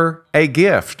are a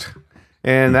gift.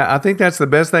 And I think that's the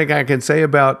best thing I can say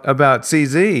about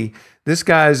CZ.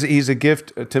 This he's a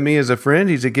gift to me as a friend.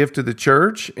 He's a gift to the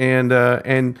church.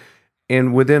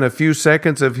 And within a few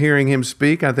seconds of hearing him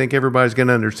speak, I think everybody's going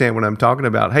to understand what I'm talking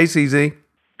about. Hey, CZ.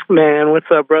 Man, what's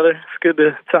up, brother? It's good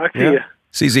to talk to you.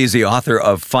 CZ is the author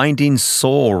of Finding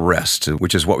Soul Rest,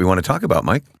 which is what we want to talk about,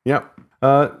 Mike. Yep.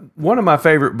 One of my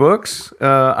favorite books.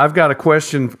 I've got a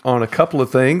question on a couple of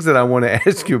things that I want to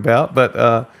ask you about,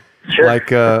 but Sure. like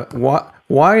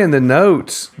why in the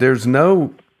notes there's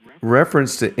no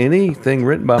reference to anything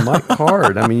written by Mike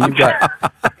Card? I mean,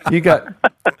 you got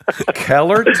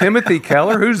Keller, Timothy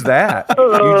Keller. Who's that?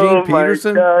 Eugene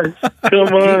Peterson. My gosh.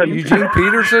 Come on. Eugene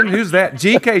Peterson. Who's that?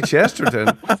 G.K.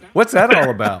 Chesterton. What's that all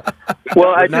about?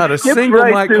 Well, I Not a just skipped single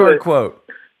right Mike to Card it.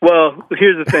 quote. Well,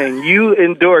 here's the thing. You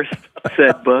endorsed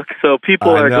said book, so people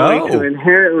I are going know. to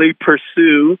inherently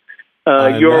pursue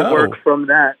I your know. work from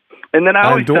that. And then I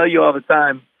always tell you all the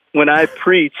time, when I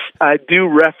preach, I do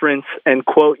reference and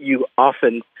quote you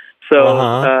often. So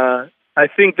I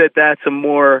think that that's a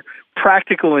more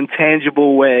practical and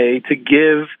tangible way to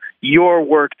give your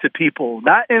work to people,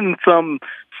 not in some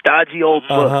stodgy old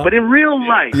book, but in real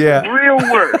life, real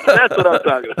work. That's what I'm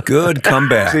talking about. Good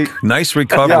comeback. See, nice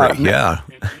recovery. Yeah.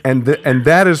 And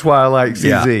that is why I like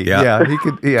CZ. Yeah. He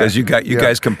could. Yeah, Because you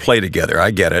guys can play together. I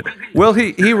get it. Well,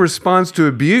 he responds to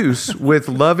abuse with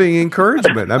loving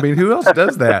encouragement. I mean, who else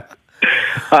does that?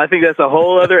 I think that's a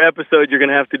whole other episode you're going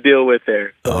to have to deal with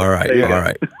there. All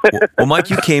right. Well,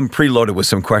 Mike, you came preloaded with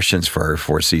some questions for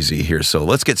CZ here, so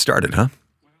let's get started, huh?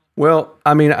 Well,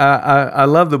 I mean, I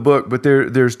love the book, but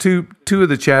there's two of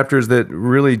the chapters that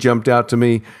really jumped out to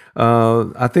me.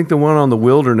 I think the one on the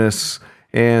wilderness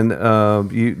and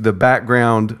the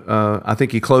background. I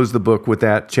think you closed the book with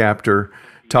that chapter,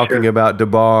 talking about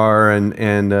Debar and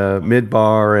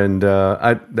Midbar, and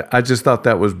I just thought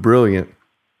that was brilliant.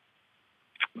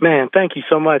 Man, thank you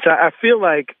so much. I feel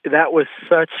like that was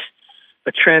such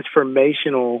a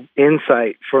transformational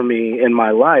insight for me in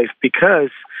my life, because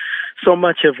so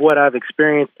much of what I've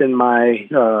experienced in my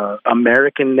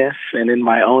Americanness and in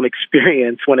my own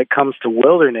experience when it comes to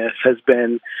wilderness has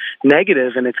been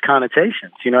negative in its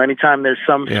connotations. You know, anytime there's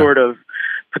some sort of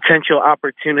potential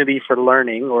opportunity for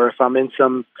learning, or if I'm in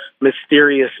some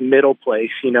mysterious middle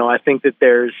place, you know, I think that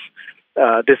there's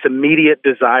this immediate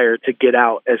desire to get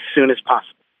out as soon as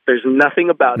possible. There's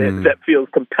nothing about it that feels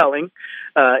compelling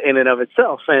in and of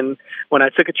itself. And when I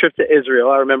took a trip to Israel,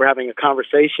 I remember having a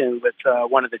conversation with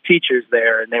one of the teachers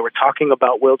there, and they were talking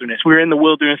about wilderness. We were in the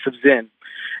wilderness of Zin,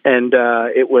 and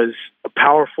it was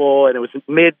powerful, and it was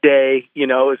midday, you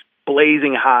know, it was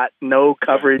blazing hot, no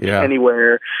coverage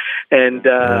anywhere. And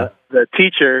the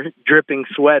teacher, dripping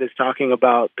sweat, is talking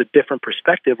about the different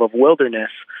perspective of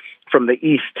wilderness from the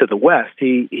east to the west.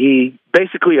 He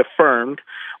basically affirmed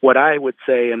what I would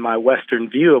say in my Western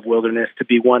view of wilderness to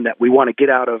be one that we want to get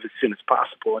out of as soon as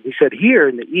possible. And he said, here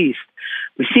in the East,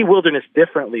 we see wilderness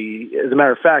differently. As a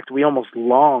matter of fact, we almost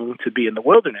long to be in the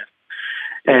wilderness.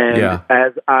 And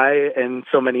as I and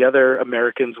so many other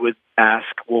Americans would ask,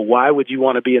 well, why would you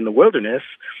want to be in the wilderness?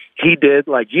 He did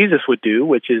like Jesus would do,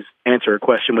 which is answer a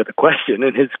question with a question.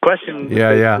 And his question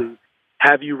was,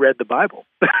 have you read the Bible?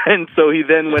 And so he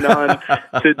then went on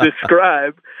to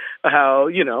describe how,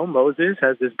 you know, Moses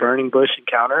has this burning bush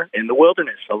encounter in the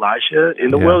wilderness, Elijah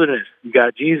in the wilderness. You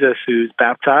got Jesus, who's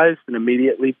baptized and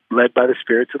immediately led by the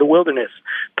Spirit to the wilderness.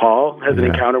 Paul has an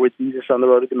encounter with Jesus on the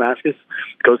road to Damascus,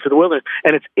 goes to the wilderness.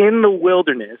 And it's in the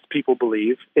wilderness, people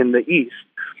believe, in the East,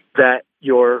 that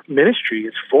your ministry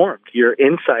is formed, your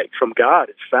insight from God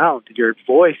is found, your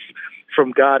voice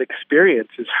from God experience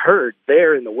is heard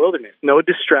there in the wilderness. No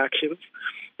distractions.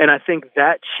 And I think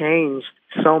that changed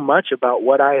so much about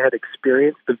what I had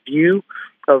experienced, the view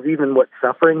of even what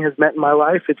suffering has meant in my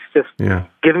life. It's just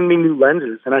giving me new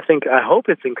lenses. And I hope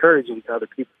it's encouraging to other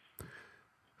people.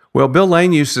 Well, Bill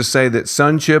Lane used to say that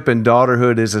sonship and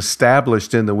daughterhood is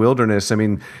established in the wilderness. I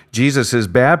mean, Jesus is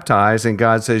baptized and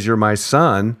God says, you're my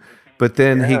son. But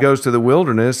then he goes to the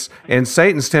wilderness, and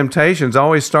Satan's temptations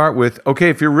always start with,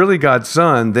 okay, if you're really God's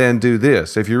son, then do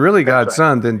this. If you're really God's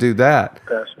son, then do that.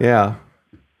 Yeah.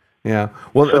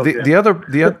 Well, So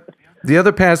the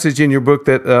other passage in your book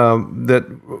that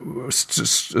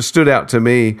stood out to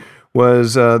me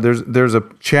was there's a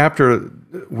chapter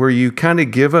where you kind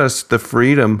of give us the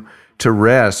freedom to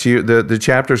rest. The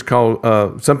chapter's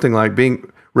called something like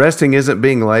resting isn't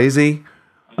being lazy.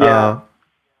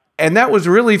 And that was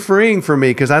really freeing for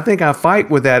me, because I think I fight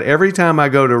with that every time I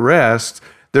go to rest.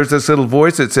 There's this little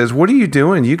voice that says, what are you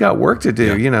doing? You got work to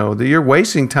do. You know, you're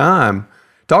wasting time.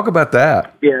 Talk about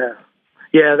that.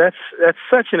 Yeah, that's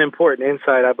such an important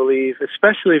insight, I believe,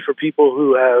 especially for people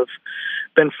who have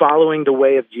been following the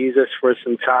way of Jesus for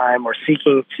some time, or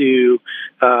seeking to,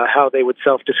 how they would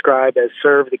self-describe as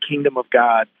serve the kingdom of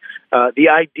God. The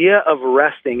idea of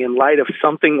resting in light of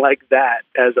something like that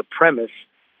as a premise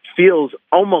feels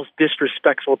almost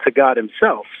disrespectful to God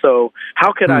himself. So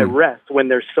how could I rest when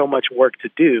there's so much work to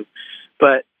do?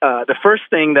 But the first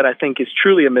thing that I think is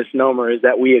truly a misnomer is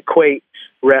that we equate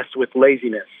rest with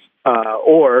laziness,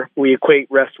 or we equate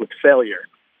rest with failure.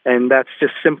 And that's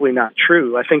just simply not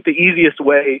true. I think the easiest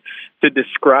way to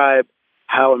describe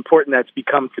how important that's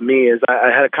become to me is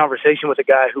I had a conversation with a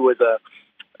guy who was a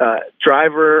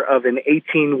driver of an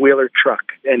 18-wheeler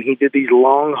truck, and he did these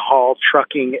long-haul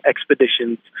trucking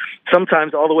expeditions,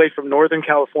 sometimes all the way from Northern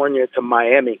California to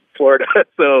Miami, Florida.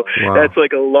 So That's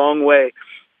like a long way.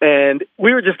 And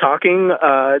we were just talking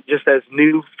just as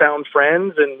newfound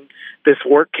friends, and this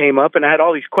work came up, and I had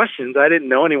all these questions. I didn't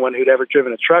know anyone who'd ever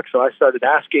driven a truck, so I started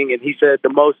asking, and he said the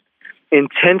most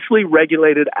intensely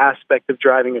regulated aspect of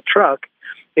driving a truck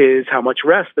is how much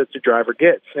rest that the driver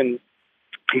gets. And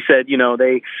he said, you know,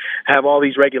 they have all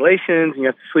these regulations, and you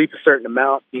have to sleep a certain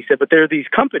amount. He said, but there are these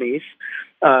companies,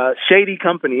 shady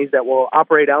companies, that will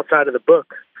operate outside of the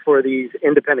book for these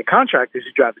independent contractors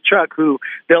who drive the truck, who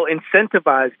they'll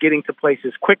incentivize getting to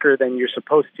places quicker than you're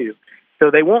supposed to.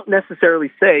 So they won't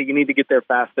necessarily say you need to get there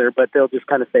faster, but they'll just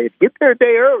kind of say, if you get there a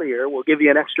day earlier, we'll give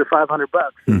you an extra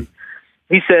 $500.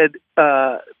 He said,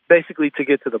 basically, to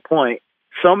get to the point,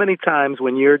 so many times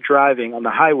when you're driving on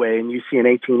the highway and you see an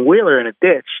 18-wheeler in a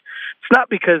ditch, it's not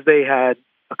because they had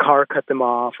a car cut them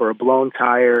off or a blown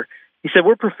tire. He said,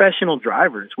 we're professional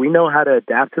drivers. We know how to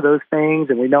adapt to those things,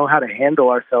 and we know how to handle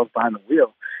ourselves behind the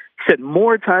wheel. He said,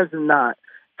 more times than not,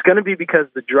 it's going to be because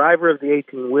the driver of the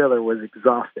 18-wheeler was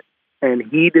exhausted, and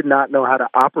he did not know how to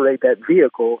operate that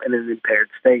vehicle in an impaired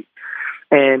state.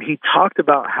 And he talked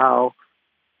about how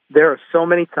there are so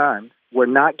many times where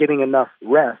not getting enough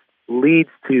rest leads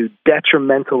to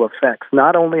detrimental effects,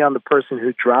 not only on the person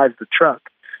who drives the truck,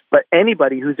 but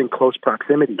anybody who's in close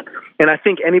proximity. And I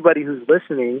think anybody who's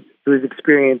listening who has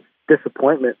experienced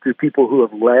disappointment through people who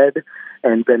have led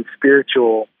and been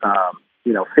spiritual,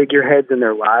 figureheads in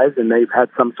their lives, and they've had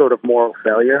some sort of moral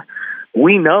failure,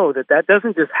 we know that that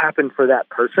doesn't just happen for that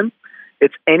person.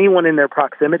 It's anyone in their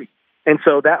proximity. And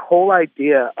so that whole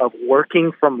idea of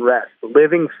working from rest,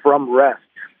 living from rest,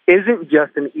 isn't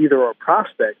just an either-or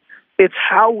prospect. It's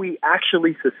how we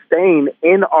actually sustain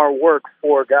in our work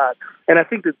for God. And I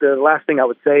think that the last thing I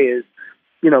would say is,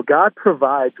 God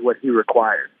provides what he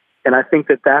requires. And I think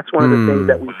that that's one of the things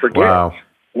that we forget. Wow.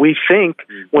 We think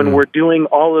when we're doing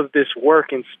all of this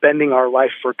work and spending our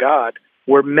life for God,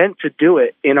 we're meant to do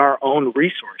it in our own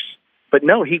resource. But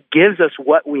no, he gives us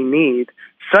what we need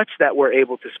such that we're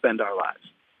able to spend our lives.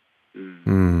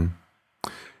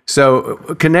 So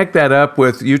connect that up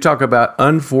with, you talk about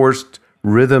unforced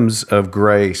rhythms of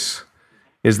grace.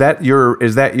 Is that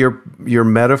your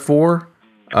metaphor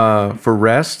for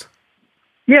rest?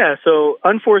 Yeah, so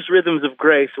unforced rhythms of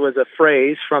grace was a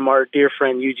phrase from our dear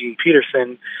friend Eugene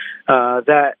Peterson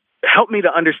that helped me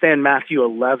to understand Matthew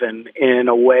 11 in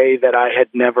a way that I had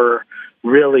never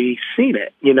really seen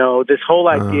it. This whole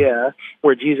idea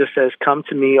where Jesus says, come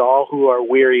to me, all who are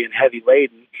weary and heavy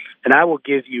laden, and I will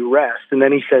give you rest. And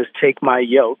then he says, take my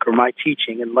yoke or my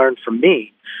teaching and learn from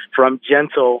me, for I'm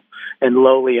gentle and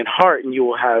lowly in heart, and you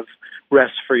will have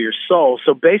rest for your soul.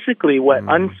 So basically what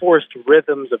unforced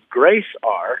rhythms of grace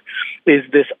are is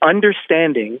this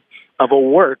understanding of a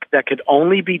work that could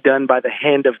only be done by the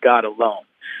hand of God alone.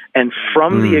 And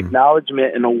from the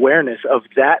acknowledgement and awareness of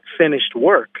that finished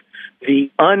work,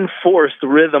 the unforced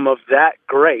rhythm of that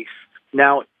grace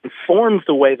now informs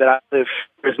the way that I live.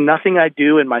 There's nothing I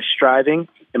do in my striving,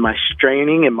 in my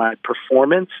straining, in my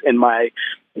performance, in my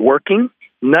working.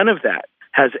 None of that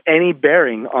has any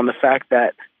bearing on the fact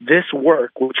that this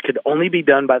work, which could only be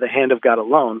done by the hand of God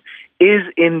alone, is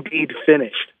indeed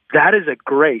finished. That is a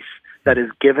grace that is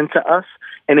given to us,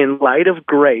 and in light of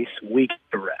grace, we get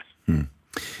the rest.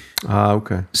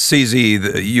 Okay.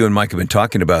 CZ, you and Mike have been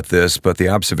talking about this, but the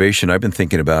observation I've been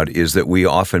thinking about is that we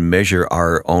often measure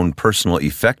our own personal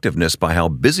effectiveness by how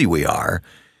busy we are,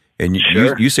 and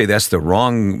you say that's the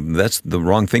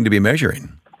wrong thing to be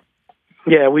measuring.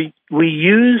 Yeah, we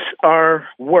use our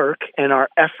work and our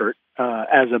effort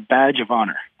as a badge of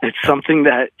honor. It's something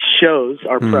that shows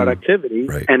our productivity,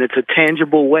 and it's a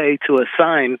tangible way to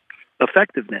assign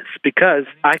effectiveness, because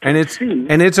I can see.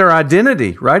 And it's our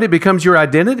identity, right? It becomes your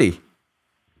identity.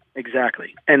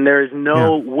 Exactly. And there's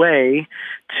no way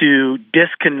to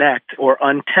disconnect or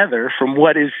untether from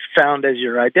what is found as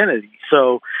your identity.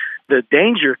 So the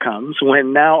danger comes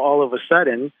when now all of a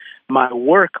sudden my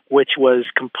work, which was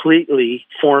completely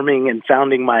forming and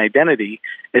founding my identity,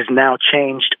 is now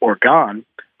changed or gone.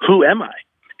 Who am I?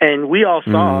 And we all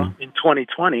saw in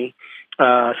 2020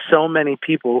 so many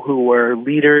people who were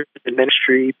leaders in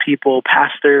ministry, people,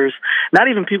 pastors, not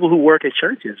even people who work at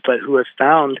churches, but who have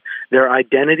found their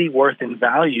identity, worth, and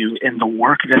value in the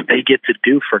work that they get to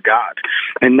do for God.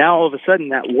 And now all of a sudden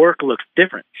that work looks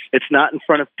different. It's not in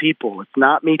front of people. It's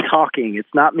not me talking.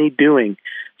 It's not me doing.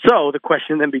 So the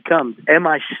question then becomes, am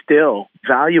I still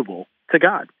valuable to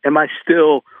God? Am I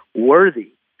still worthy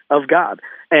of God?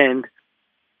 And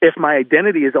if my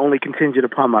identity is only contingent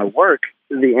upon my work,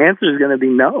 the answer is going to be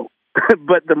no.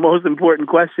 But the most important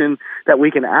question that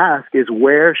we can ask is,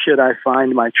 where should I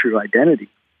find my true identity?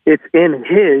 It's in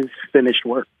His finished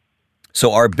work.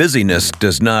 So our busyness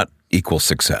does not equal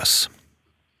success.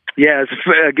 Yeah,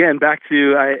 again, back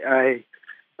to I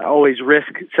always risk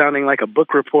sounding like a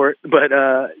book report, but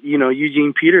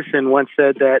Eugene Peterson once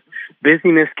said that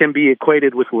busyness can be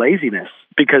equated with laziness,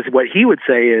 because what he would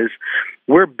say is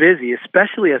we're busy,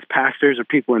 especially as pastors or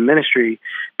people in ministry,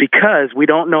 because we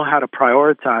don't know how to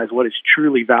prioritize what is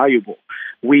truly valuable.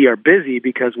 We are busy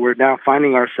because we're now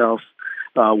finding ourselves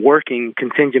working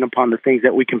contingent upon the things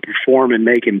that we can perform and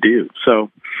make and do. So,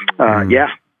 yeah.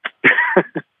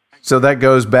 So that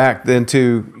goes back then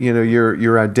to,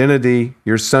 your identity,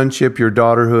 your sonship, your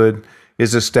daughterhood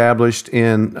is established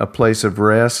in a place of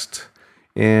rest,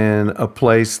 in a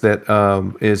place that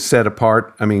is set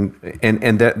apart. I mean,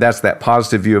 and that's that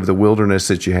positive view of the wilderness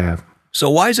that you have.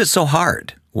 So why is it so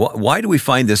hard? Why do we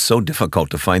find this so difficult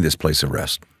to find this place of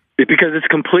rest? Because it's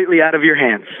completely out of your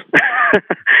hands.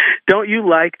 Don't you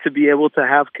like to be able to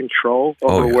have control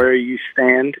over where you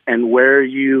stand and where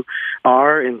you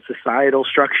are in societal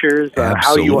structures,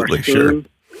 how you are seen,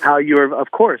 how you are,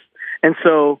 of course. And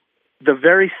so the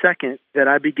very second that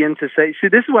I begin to say, see,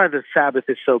 this is why the Sabbath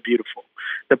is so beautiful.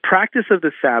 The practice of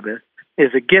the Sabbath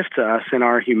is a gift to us in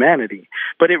our humanity.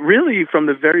 But it really, from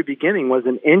the very beginning, was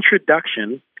an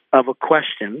introduction of a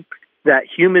question that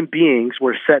human beings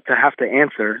were set to have to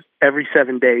answer every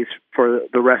 7 days for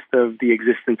the rest of the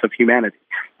existence of humanity,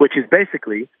 which is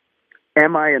basically,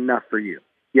 am I enough for you?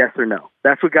 Yes or no?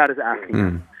 That's what God is asking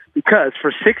us. Because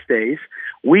for 6 days,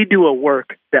 we do a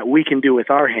work that we can do with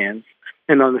our hands,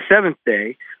 and on the seventh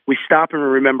day, we stop and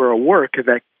remember a work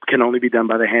that can only be done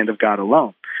by the hand of God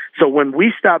alone. So when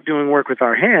we stop doing work with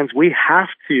our hands, we have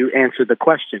to answer the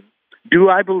question, do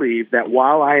I believe that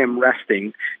while I am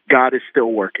resting, God is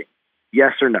still working?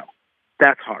 Yes or no?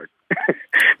 That's hard.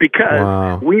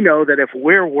 Because we know that if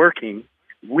we're working,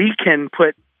 we can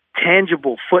put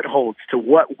tangible footholds to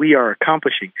what we are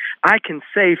accomplishing. I can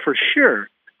say for sure,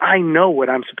 I know what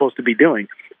I'm supposed to be doing.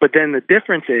 But then the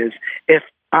difference is, if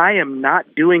I am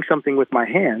not doing something with my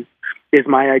hands, is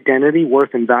my identity,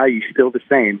 worth, and value still the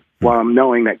same while I'm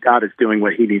knowing that God is doing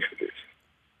what He needs to do?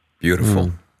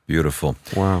 Beautiful. Beautiful.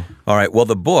 Wow. All right. Well,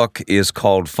 the book is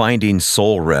called Finding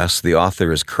Soul Rest. The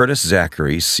author is Curtis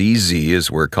Zachary, CZ, as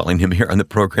we're calling him here on the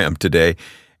program today.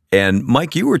 And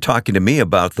Mike, you were talking to me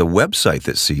about the website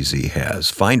that CZ has,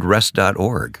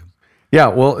 findrest.org. Yeah,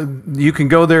 well, you can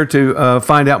go there to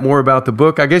find out more about the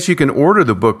book. I guess you can order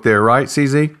the book there, right,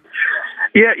 CZ?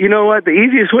 Yeah, you know what? The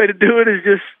easiest way to do it is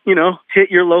just,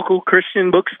 hit your local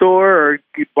Christian bookstore or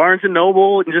Barnes &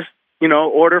 Noble and just,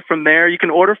 order from there. You can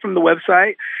order from the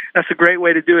website. That's a great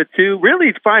way to do it, too.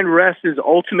 Really, Find Rest is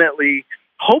ultimately,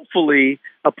 hopefully,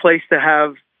 a place to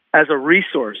have as a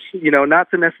resource,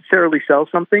 not to necessarily sell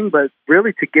something, but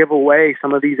really to give away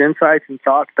some of these insights and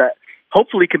thoughts that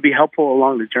hopefully can be helpful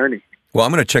along the journey. Well,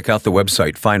 I'm going to check out the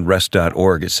website,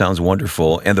 findrest.org. It sounds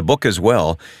wonderful. And the book as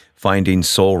well, Finding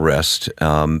Soul Rest.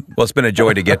 Well, it's been a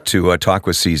joy to get to talk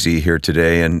with CZ here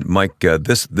today. And Mike,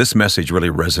 this message really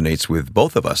resonates with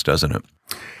both of us, doesn't it?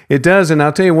 It does, and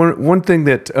I'll tell you one thing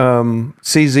that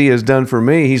CZ has done for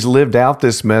me. He's lived out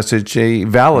this message. He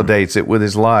validates it with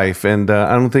his life, and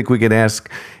I don't think we can ask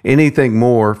anything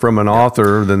more from an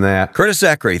author than that. Curtis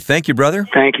Zachary, thank you, brother.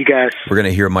 Thank you, guys. We're going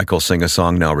to hear Michael sing a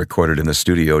song now recorded in the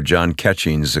studio. John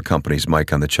Ketchings accompanies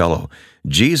Mike on the cello.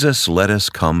 Jesus, let us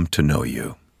come to know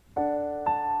you.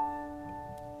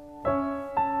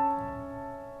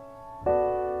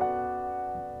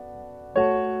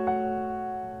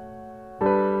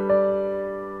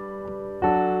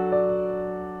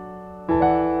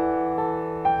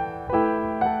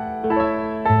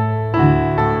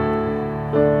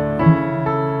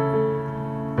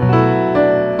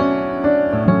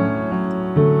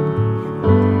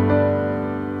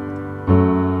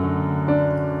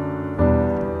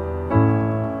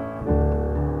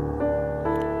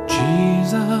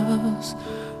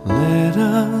 Let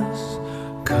us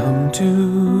come to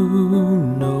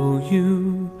know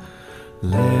you.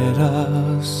 Let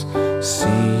us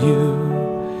see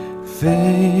you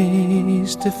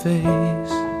face to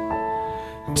face.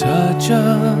 Touch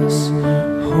us,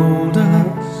 hold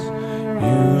us,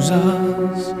 use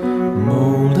us,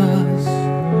 mold us,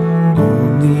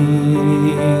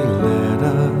 only let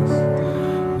us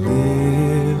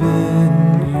live in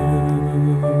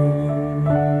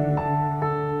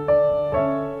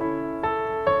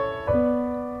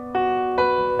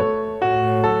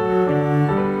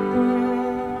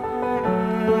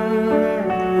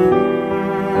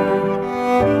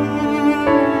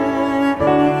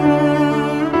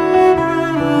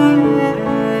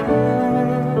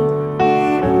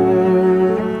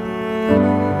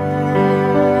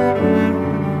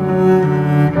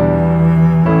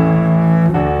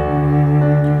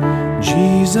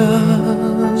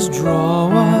Jesus, draw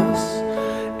us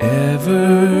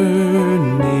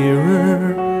ever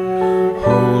nearer.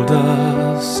 Hold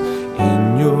us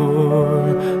in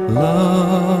your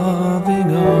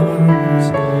loving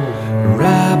arms.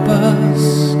 Wrap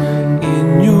us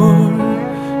in your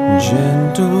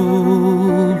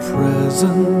gentle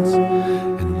presence.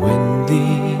 And when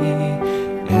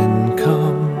the end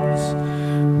comes,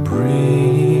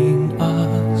 bring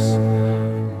us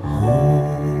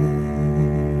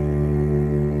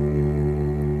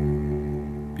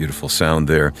Beautiful sound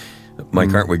there.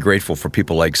 Mike, aren't we grateful for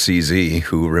people like CZ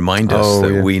who remind us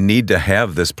that we need to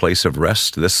have this place of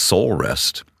rest, this soul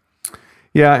rest?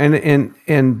 Yeah,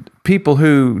 and people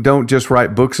who don't just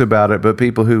write books about it, but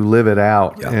people who live it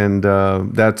out, and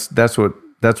that's what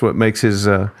makes his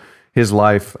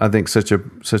life, I think, such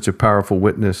a powerful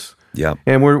witness. Yeah,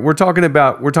 and we're talking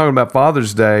about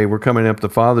Father's Day. We're coming up to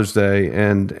Father's Day,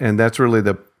 and that's really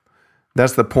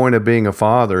that's the point of being a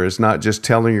father. Is not just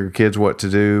telling your kids what to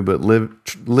do, but live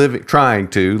it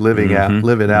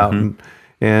out,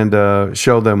 and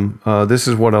show them this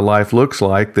is what a life looks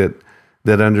like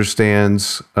that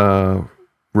understands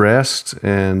rest.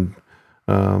 And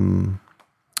I'm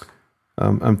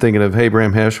thinking of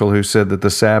Abraham Heschel, who said that the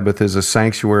Sabbath is a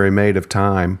sanctuary made of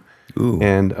time. Ooh.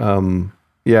 And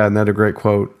isn't that a great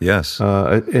quote? Yes.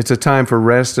 It's a time for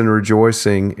rest and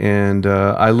rejoicing. And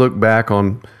I look back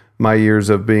on my years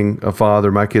of being a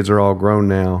father. My kids are all grown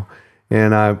now,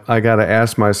 and I got to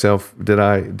ask myself, did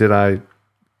I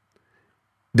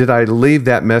leave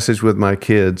that message with my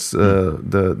kids,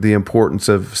 the importance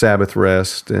of Sabbath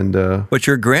rest? And but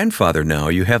you're a grandfather now.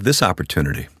 You have this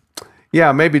opportunity.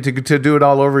 Yeah, maybe to do it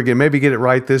all over again. Maybe get it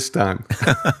right this time.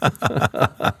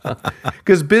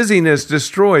 Because busyness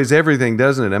destroys everything,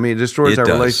 doesn't it? I mean, it destroys our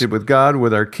relationship with God,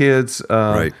 with our kids.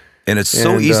 Right. And it's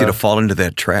so easy to fall into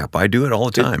that trap. I do it all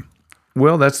the time.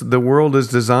 Well, the world is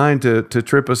designed to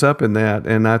trip us up in that.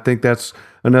 And I think that's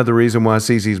another reason why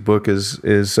CZ's book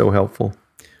is so helpful.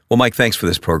 Well, Mike, thanks for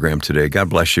this program today. God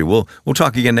bless you. We'll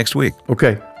talk again next week.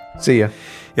 Okay. See ya.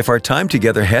 If our time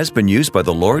together has been used by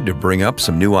the Lord to bring up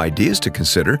some new ideas to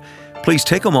consider, please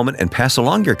take a moment and pass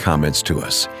along your comments to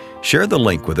us. Share the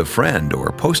link with a friend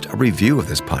or post a review of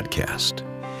this podcast.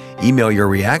 Email your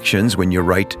reactions when you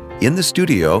write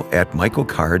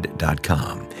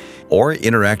inthestudio@michaelcard.com, or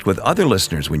interact with other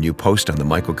listeners when you post on the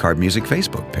Michael Card Music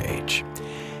Facebook page.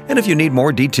 And if you need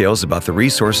more details about the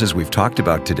resources we've talked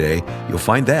about today, you'll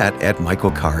find that at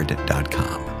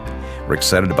michaelcard.com. We're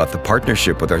excited about the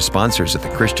partnership with our sponsors at the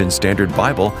Christian Standard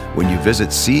Bible when you visit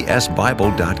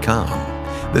csbible.com.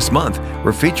 This month,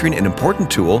 we're featuring an important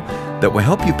tool that will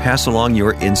help you pass along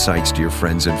your insights to your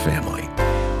friends and family.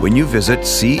 When you visit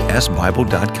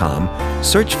csbible.com,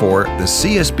 search for the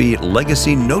CSB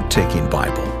Legacy Note-Taking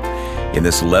Bible. In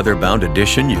this leather-bound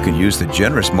edition, you can use the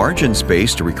generous margin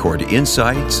space to record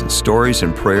insights and stories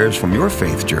and prayers from your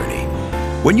faith journey.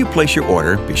 When you place your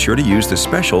order, be sure to use the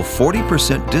special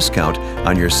 40% discount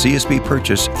on your CSB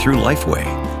purchase through Lifeway.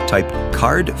 Type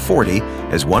CARD40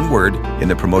 as one word in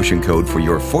the promotion code for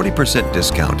your 40%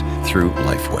 discount through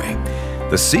Lifeway.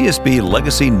 The CSB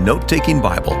Legacy Note-Taking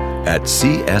Bible at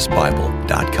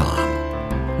csbible.com.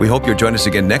 We hope you'll join us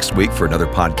again next week for another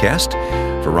podcast.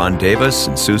 For Ron Davis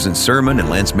and Susan Sermon and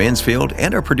Lance Mansfield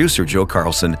and our producer, Joe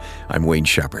Carlson, I'm Wayne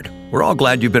Shepherd. We're all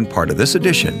glad you've been part of this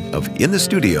edition of In the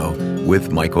Studio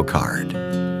with Michael Card.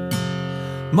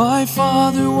 My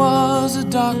father was a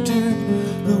doctor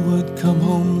who would come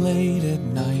home late at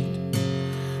night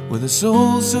with a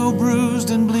soul so bruised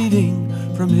and bleeding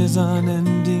from his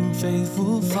unending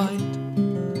faithful fight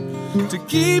to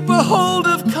keep a hold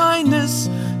of kindness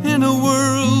in a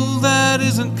world that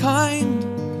isn't kind,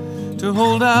 to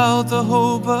hold out the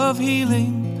hope of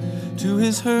healing to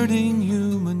his hurting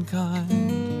humankind.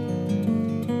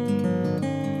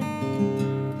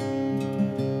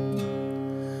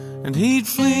 And he'd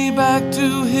flee back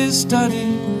to his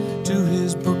study, to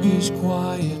his bookish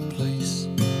quiet place,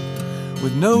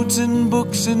 with notes and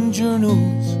books and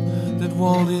journals that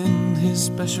walled in his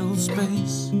special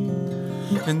space.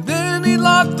 And then he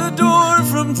locked the door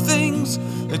from things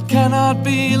that cannot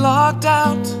be locked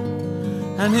out.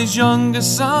 And his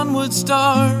youngest son would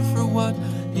starve for what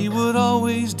he would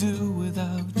always do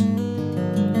without.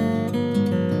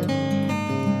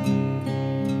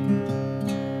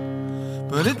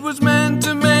 But it was meant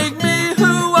to make me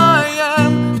who I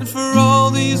am. And for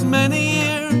all these many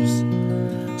years,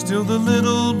 still the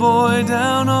little boy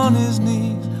down on his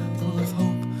knees, full of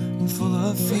hope and full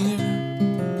of fear,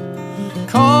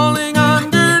 calling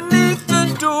underneath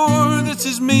the door, this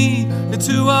is me, it's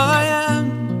who I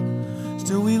am.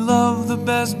 Still we love the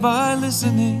best by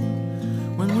listening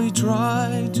when we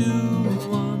try to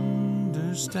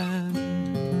understand.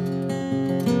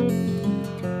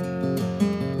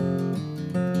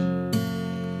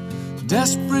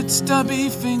 Desperate stubby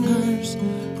fingers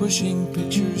pushing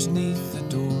pictures neath the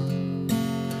door,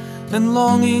 and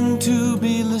longing to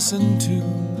be listened to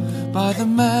by the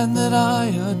man that I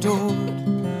adored.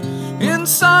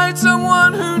 Inside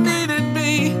someone who needed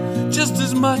me just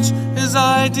as much as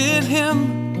I did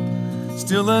him,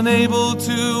 still unable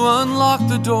to unlock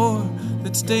the door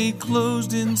that stayed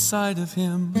closed inside of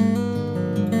him.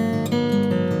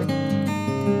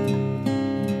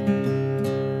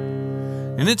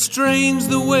 And it's strange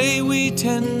the way we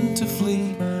tend to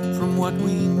flee from what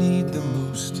we need the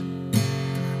most,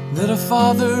 that a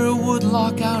father would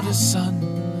lock out his son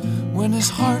when his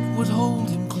heart would hold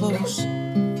him close.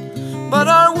 But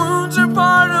our wounds are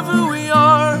part of who we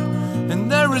are,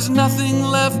 and there is nothing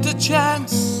left to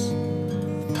chance.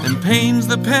 And pain's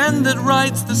the pen that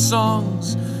writes the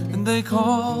songs, and they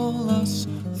call us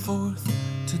forth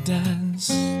to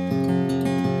dance.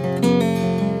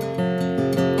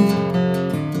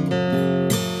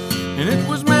 And it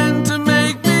was meant to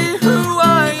make me who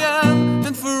I am,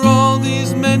 and for all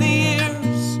these many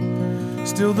years,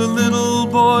 still the little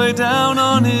boy down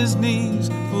on his knees,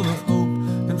 full of hope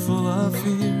and full of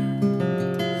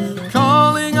fear,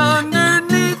 calling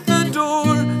underneath the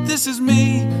door, this is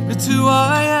me, it's who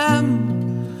I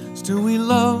am. Still we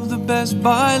love the best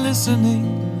by listening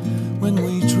when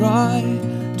we try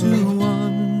to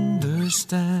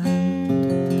understand.